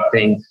saw a lot of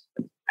things.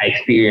 I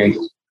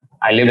experienced.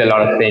 I lived a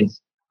lot of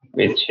things,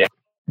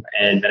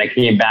 and when I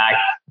came back,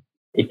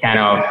 it kind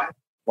of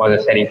was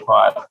a setting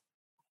path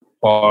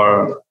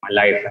for my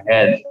life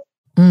ahead.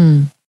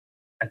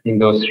 I think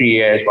those 3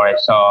 years, what I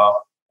saw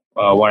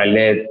what I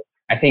did.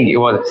 I think it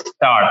was a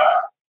start.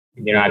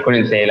 I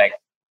couldn't say like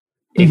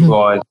it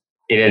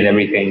is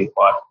everything,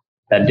 but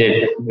that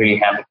did really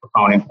have a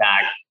profound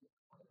impact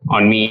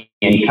on me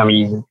and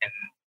coming and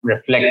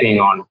reflecting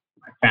on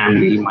my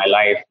family, my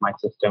life, my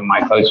system,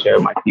 my culture,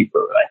 my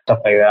people, like stuff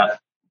like that.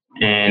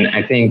 And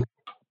I think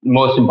the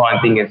most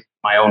important thing is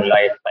my own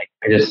life. Like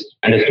I just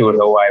understood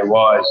who I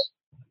was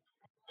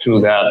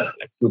through that,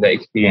 through the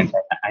experience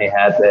I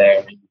had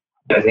there.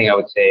 I think I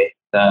would say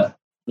that,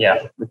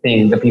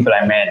 the people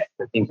I met,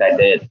 the things I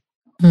did,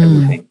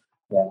 everything.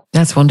 Yeah.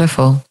 That's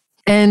wonderful.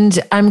 And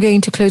I'm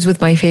going to close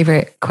with my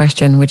favorite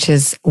question, which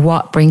is,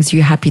 what brings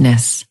you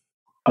happiness?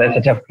 That's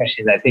a tough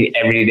question. I think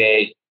every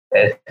day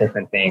there's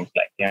different things.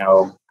 Like,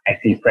 I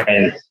see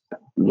friends,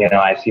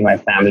 I see my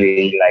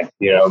family,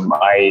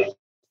 I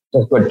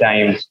just good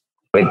times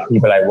with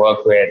people I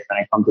work with. When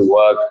I come to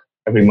work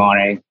every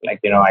morning, I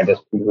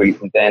just feel really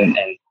content.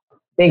 And I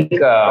think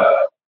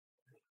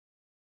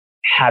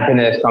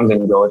happiness comes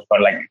and goes,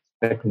 but like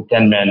the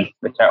contentment,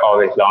 which I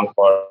always long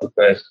for,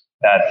 because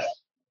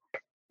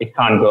it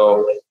can't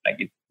go,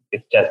 like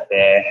it's just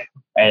there.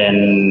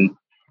 And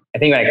I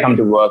think when I come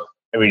to work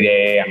every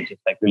day, I'm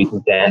just like really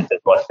content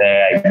with what's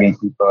there. I meet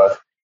people,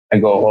 I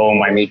go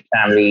home, I meet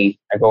family,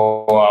 I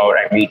go out,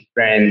 I meet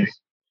friends.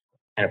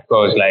 And of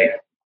course, like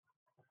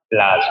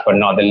last but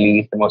not the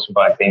least, the most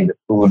important thing, the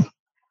food.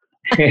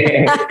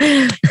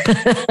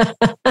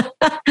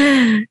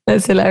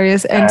 That's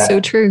hilarious and so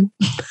true.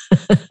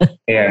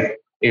 Yeah,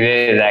 it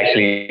is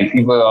actually.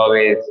 People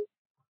always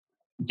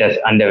just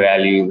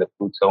undervalue the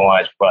food so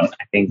much, but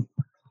I think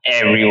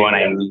everyone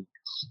I meet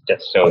is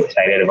just so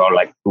excited about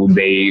like food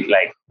they eat.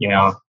 Like,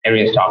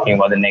 everyone's talking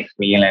about the next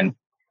meal, and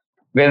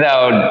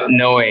without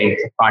knowing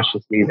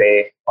subconsciously,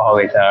 they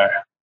always are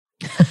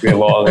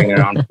revolving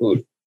around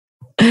food.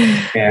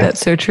 Yeah. That's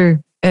so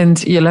true.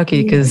 And you're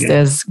lucky because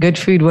there's good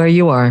food where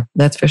you are.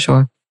 That's for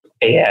sure.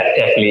 Yeah,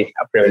 definitely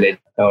a privilege,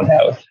 no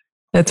doubt.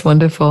 That's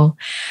wonderful.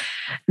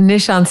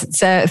 Nishant,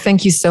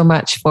 thank you so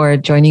much for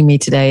joining me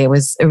today. It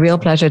was a real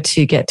pleasure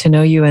to get to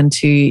know you and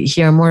to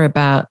hear more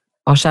about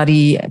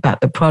Aushadhi,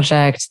 about the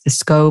project, the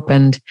scope.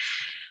 And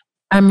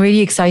I'm really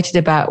excited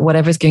about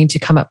whatever's going to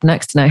come up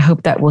next. And I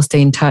hope that we'll stay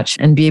in touch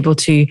and be able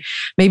to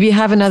maybe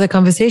have another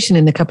conversation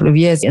in a couple of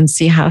years and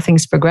see how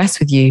things progress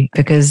with you,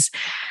 because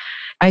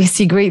I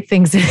see great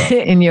things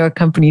in your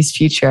company's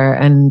future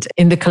and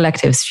in the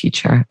collective's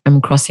future.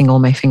 I'm crossing all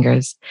my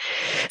fingers.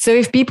 So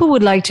if people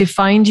would like to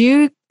find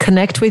you,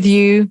 connect with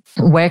you,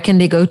 where can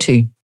they go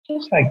to?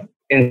 Just like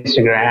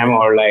Instagram,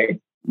 or like,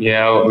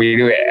 I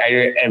do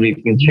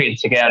everything through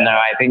Instagram now.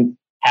 I think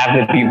half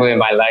the people in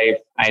my life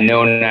I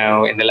know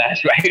now in the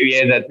last 5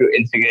 years are through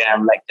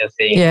Instagram, like just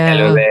saying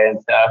hello there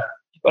and stuff.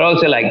 But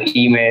also like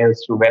emails,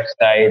 through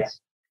websites.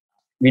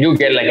 We do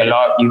get like a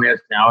lot of emails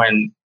now,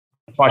 and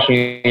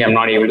unfortunately, I'm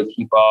not able to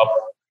keep up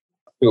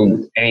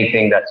to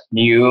anything that's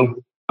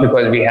new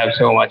because we have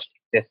so much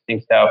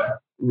existing stuff.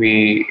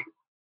 The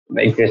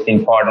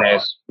existing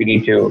partners, we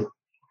need to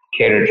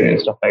cater to and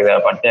stuff like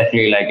that. But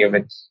definitely, like if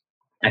it's,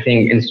 I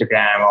think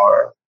Instagram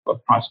or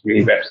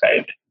possibly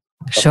website.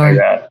 Sure. Like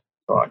that.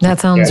 So, that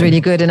sounds really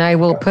good. And I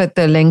will put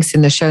the links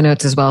in the show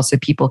notes as well, so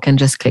people can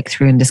just click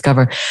through and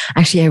discover.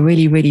 Actually, I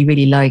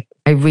really like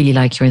your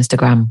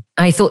Instagram.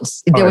 I thought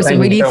there was some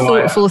really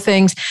thoughtful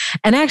things.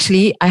 And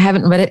actually, I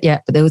haven't read it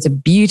yet, but there was a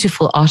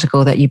beautiful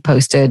article that you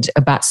posted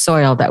about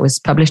soil that was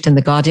published in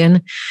The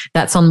Guardian.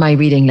 That's on my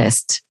reading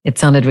list. It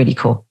sounded really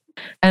cool.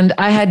 And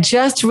I had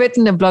just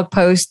written a blog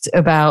post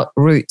about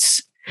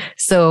roots.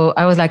 So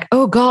I was like,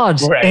 oh God,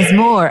 there's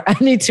more. I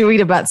need to read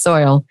about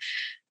soil.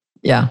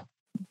 Yeah.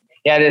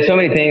 Yeah, there's so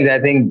many things. I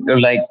think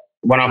like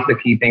one of the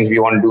key things we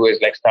want to do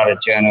is like start a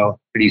journal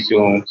pretty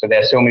soon. So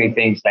there's so many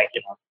things like,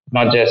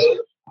 not just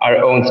our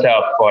own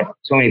stuff, but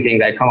so many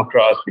things I come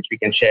across which we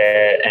can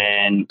share,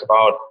 and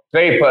about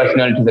very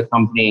personal to the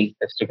company,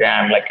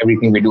 Instagram, like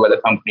everything we do at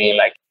the company.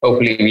 Like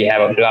hopefully we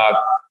have a blog.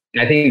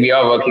 And I think we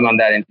are working on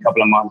that in a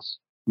couple of months.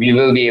 We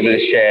will be able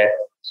to share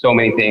so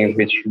many things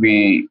which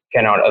we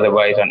cannot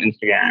otherwise on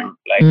Instagram,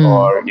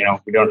 or,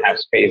 we don't have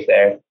space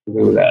there to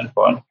do that.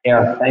 But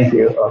yeah, thank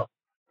you.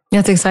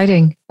 That's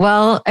exciting.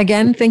 Well,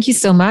 again, thank you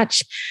so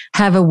much.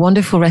 Have a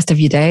wonderful rest of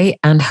your day,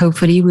 and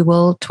hopefully we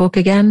will talk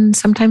again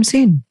sometime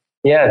soon.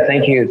 Yeah,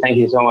 thank you. Thank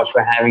you so much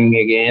for having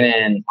me again.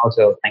 And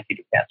also thank you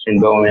to Catherine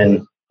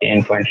Bowman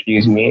and for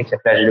introducing me. It's a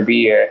pleasure to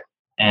be here.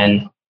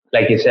 And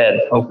like you said,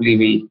 hopefully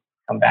we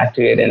come back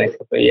to it in a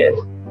couple of years.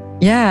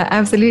 Yeah,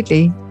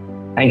 absolutely.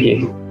 Thank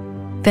you.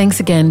 Thanks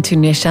again to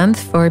Nishant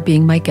for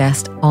being my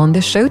guest on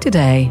the show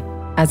today.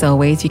 As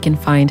always, you can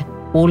find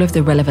all of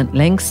the relevant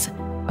links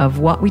of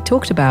what we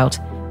talked about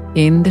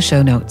in the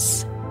show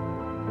notes.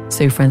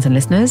 So friends and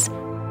listeners,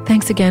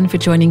 thanks again for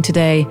joining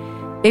today.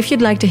 If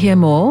you'd like to hear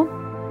more,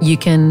 you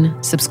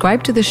can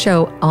subscribe to the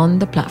show on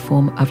the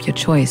platform of your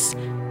choice.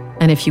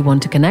 And if you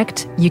want to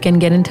connect, you can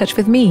get in touch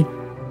with me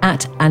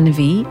at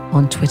Anvi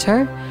on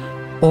Twitter,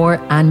 or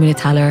Ann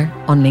Munithaler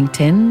on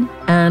LinkedIn,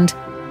 and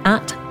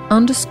at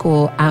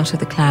 _out of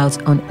the clouds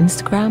on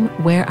Instagram,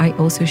 where I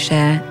also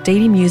share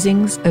daily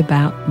musings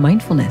about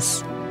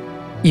mindfulness.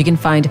 You can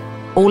find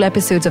all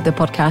episodes of the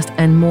podcast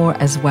and more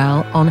as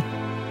well on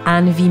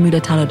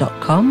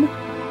anvimulatalo.com.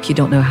 If you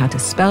don't know how to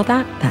spell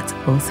that, that's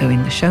also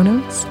in the show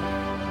notes.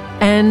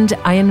 And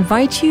I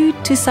invite you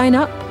to sign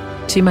up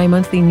to my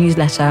monthly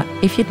newsletter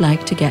if you'd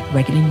like to get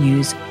regular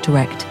news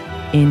direct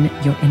in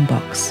your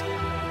inbox.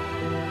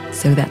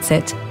 So that's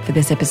it for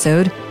this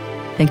episode.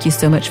 Thank you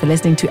so much for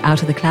listening to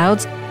Out of the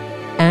Clouds,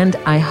 and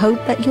I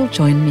hope that you'll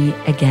join me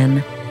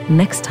again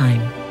next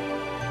time.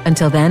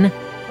 Until then,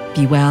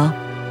 be well,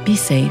 be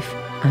safe,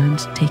 and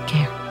take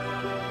care.